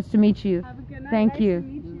 It's nice to meet you. Have a good night. Thank nice you. To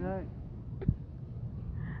meet you.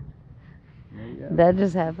 That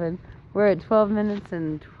just happened. We're at 12 minutes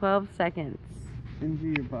and 12 seconds. Into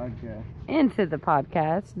your podcast. Into the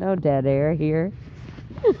podcast. No dead air here.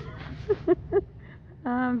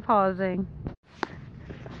 I'm pausing.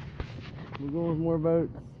 We're going with more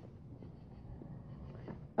votes.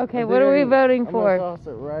 Okay, what are we voting I'm for? gonna toss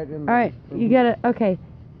it right in All right, you gotta. Okay,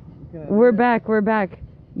 we're back. We're back.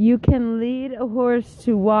 You can lead a horse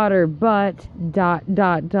to water, but ...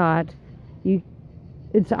 You,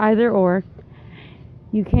 it's either or.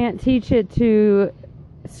 You can't teach it to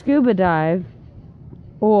scuba dive,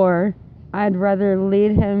 or I'd rather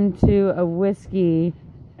lead him to a whiskey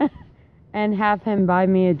and have him buy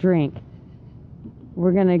me a drink.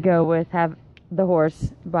 We're gonna go with have the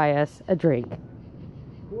horse buy us a drink.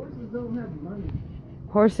 Horses don't have money.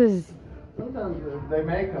 Horses. Sometimes they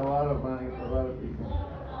make a lot of money for a lot of people.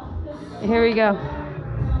 Here we go.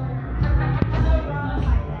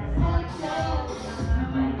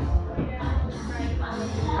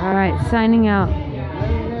 All right, signing out.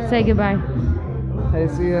 Say goodbye. Hey,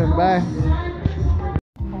 see you. Bye.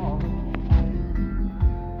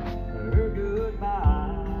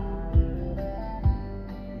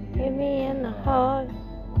 Hit me in the heart.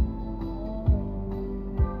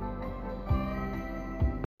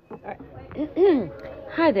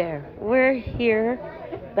 Hi there. We're here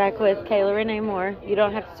back with Kayla Renee Moore. You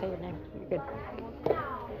don't have to say your name. You're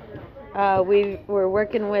good. We're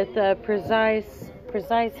working with Precise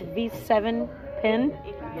V7 pen.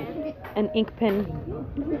 an ink pen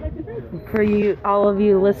for you, all of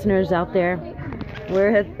you listeners out there.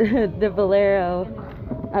 We're at the Valero,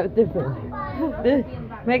 the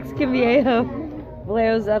Mexican Viejo.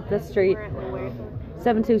 Valero's up the street.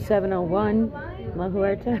 72701 La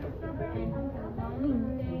Huerta.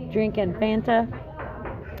 Drinking Fanta.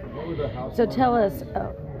 So tell us,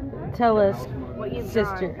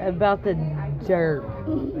 sister, about the derp.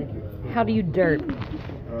 How do you derp?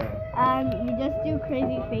 You just do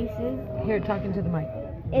crazy faces. Here, talking to the mic.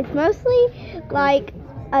 It's mostly like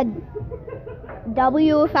a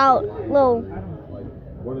W without little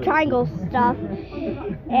triangle stuff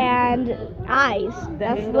and eyes.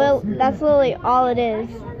 That's literally all it is.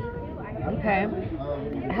 Okay.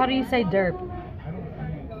 How do you say derp?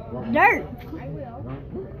 Derp.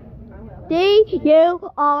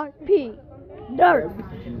 D-U-R-P. Derp.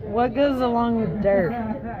 What goes along with derp?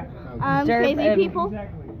 Derp Crazy people.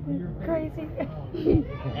 Crazy.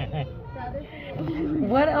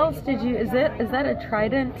 What else did you? Is that a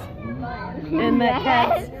trident? And that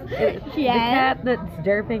cat's the cat that's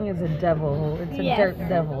derping is a devil. It's a derp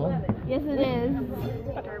devil. Yes, it is.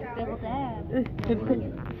 Devil dad.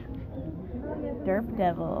 Derp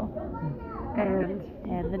devil.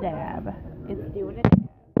 And the dab. It's doing it.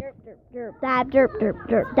 Derp, derp, derp. Dab, derp, derp,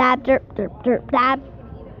 derp. Dab, derp, derp, derp. Dab.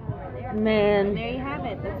 Man. There you have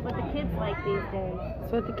it. That's what the kids like these days.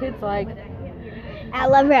 That's what the kids like. At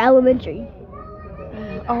Lover Elementary.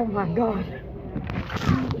 Oh my God.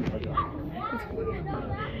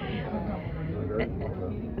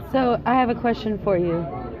 So I have a question for you.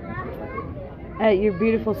 At your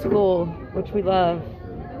beautiful school, which we love,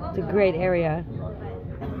 it's a great area.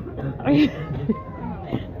 I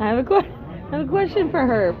have a question for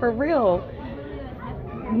her, for real.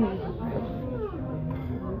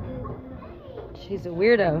 She's a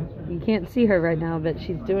weirdo. You can't see her right now, but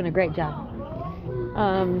she's doing a great job.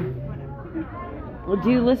 Do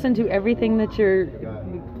you listen to everything that your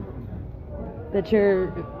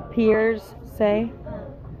peers say?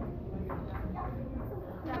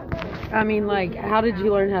 I mean, like, how did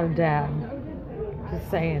you learn how to dab? Just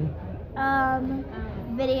saying.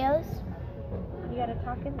 Videos. You gotta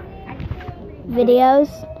talk in there. Videos.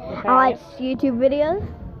 Okay. I watch YouTube videos.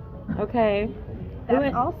 Okay.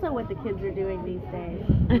 That's also what the kids are doing these days.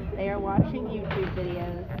 They are watching YouTube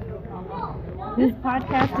videos. This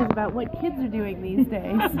podcast is about what kids are doing these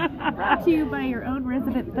days. Brought to you by your own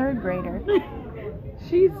resident third grader.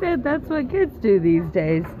 She said that's what kids do these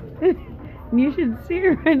days. You should see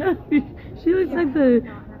her right now. She looks like the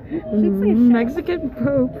Mexican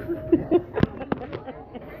Pope.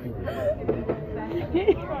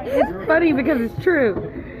 It's funny because it's true.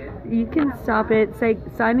 You can stop it. Say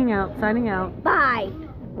signing out. Signing out. Bye.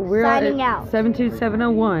 We're Signing at out.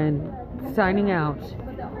 72701. Signing out.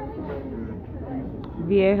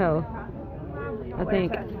 Viejo. I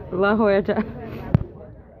think. La Huerta.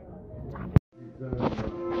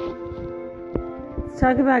 Let's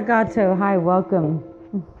talk about Gato. Hi, welcome.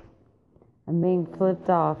 I'm being flipped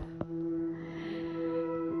off.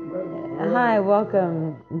 Hi,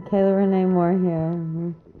 welcome. Kayla Renee Moore here.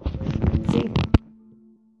 See?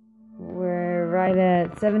 We're right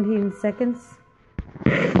at 17 seconds.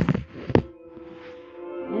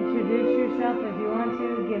 Introduce yourself if you want to.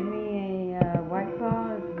 Give me a white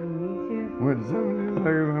claw if you need to. What 17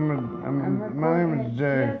 seconds? My name is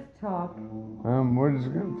Jay. Just talk. We're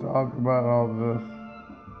just gonna talk about all this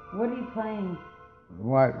What are you playing?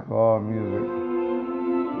 White Claw music.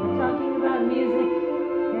 We're talking about music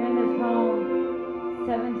here in this home.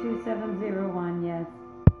 72701, yes.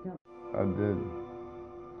 I did.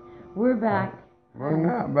 We're back. We're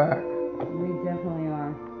not back. We definitely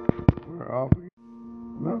are. We're off.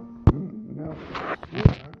 No.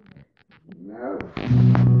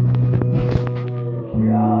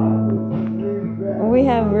 We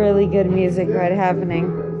have really good music right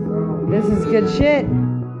happening. This is good shit.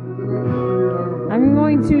 I'm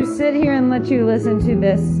going to sit here and let you listen to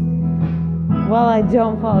this while I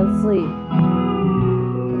don't fall asleep.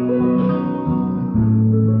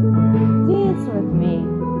 Dance with me.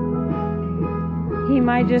 He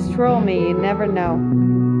might just troll me, you never know.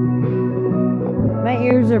 My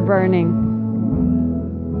ears are burning.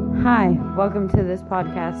 Hi, welcome to this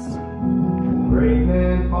podcast.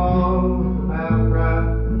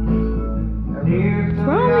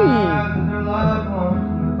 Troll me.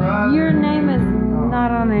 Your name is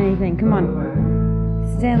not on anything. Come on.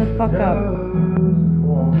 Stand the fuck up.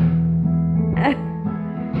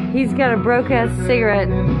 He's got a broke ass cigarette.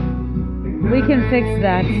 We can fix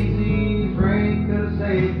that.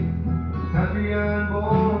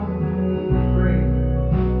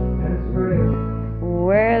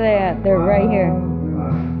 Where are they at? They're right here.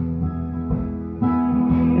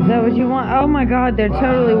 that what you want? Oh my god, they're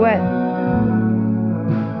totally wet.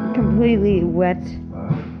 Completely wet.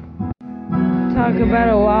 Talk about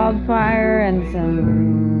a wildfire and some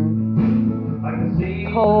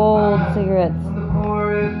cold cigarettes.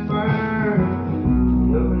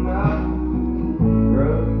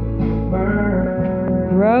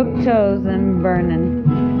 Broke toes and burning.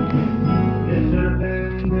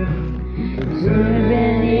 Should have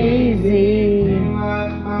been easy.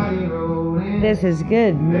 This is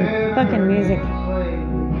good. Fucking music.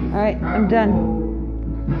 Alright, I'm done.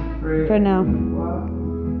 For now.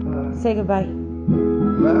 Say goodbye.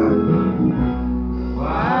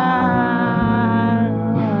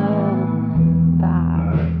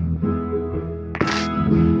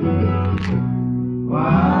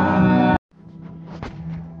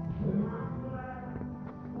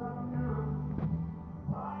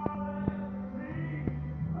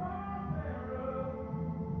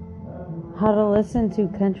 How to listen to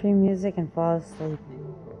country music and fall asleep.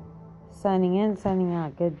 Signing in, signing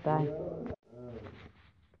out. Goodbye.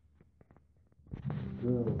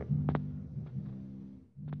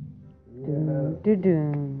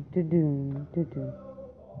 Do-do.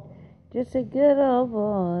 Just a good old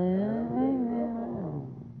boy.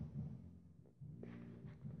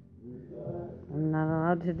 I'm not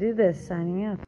allowed to do this. Signing out.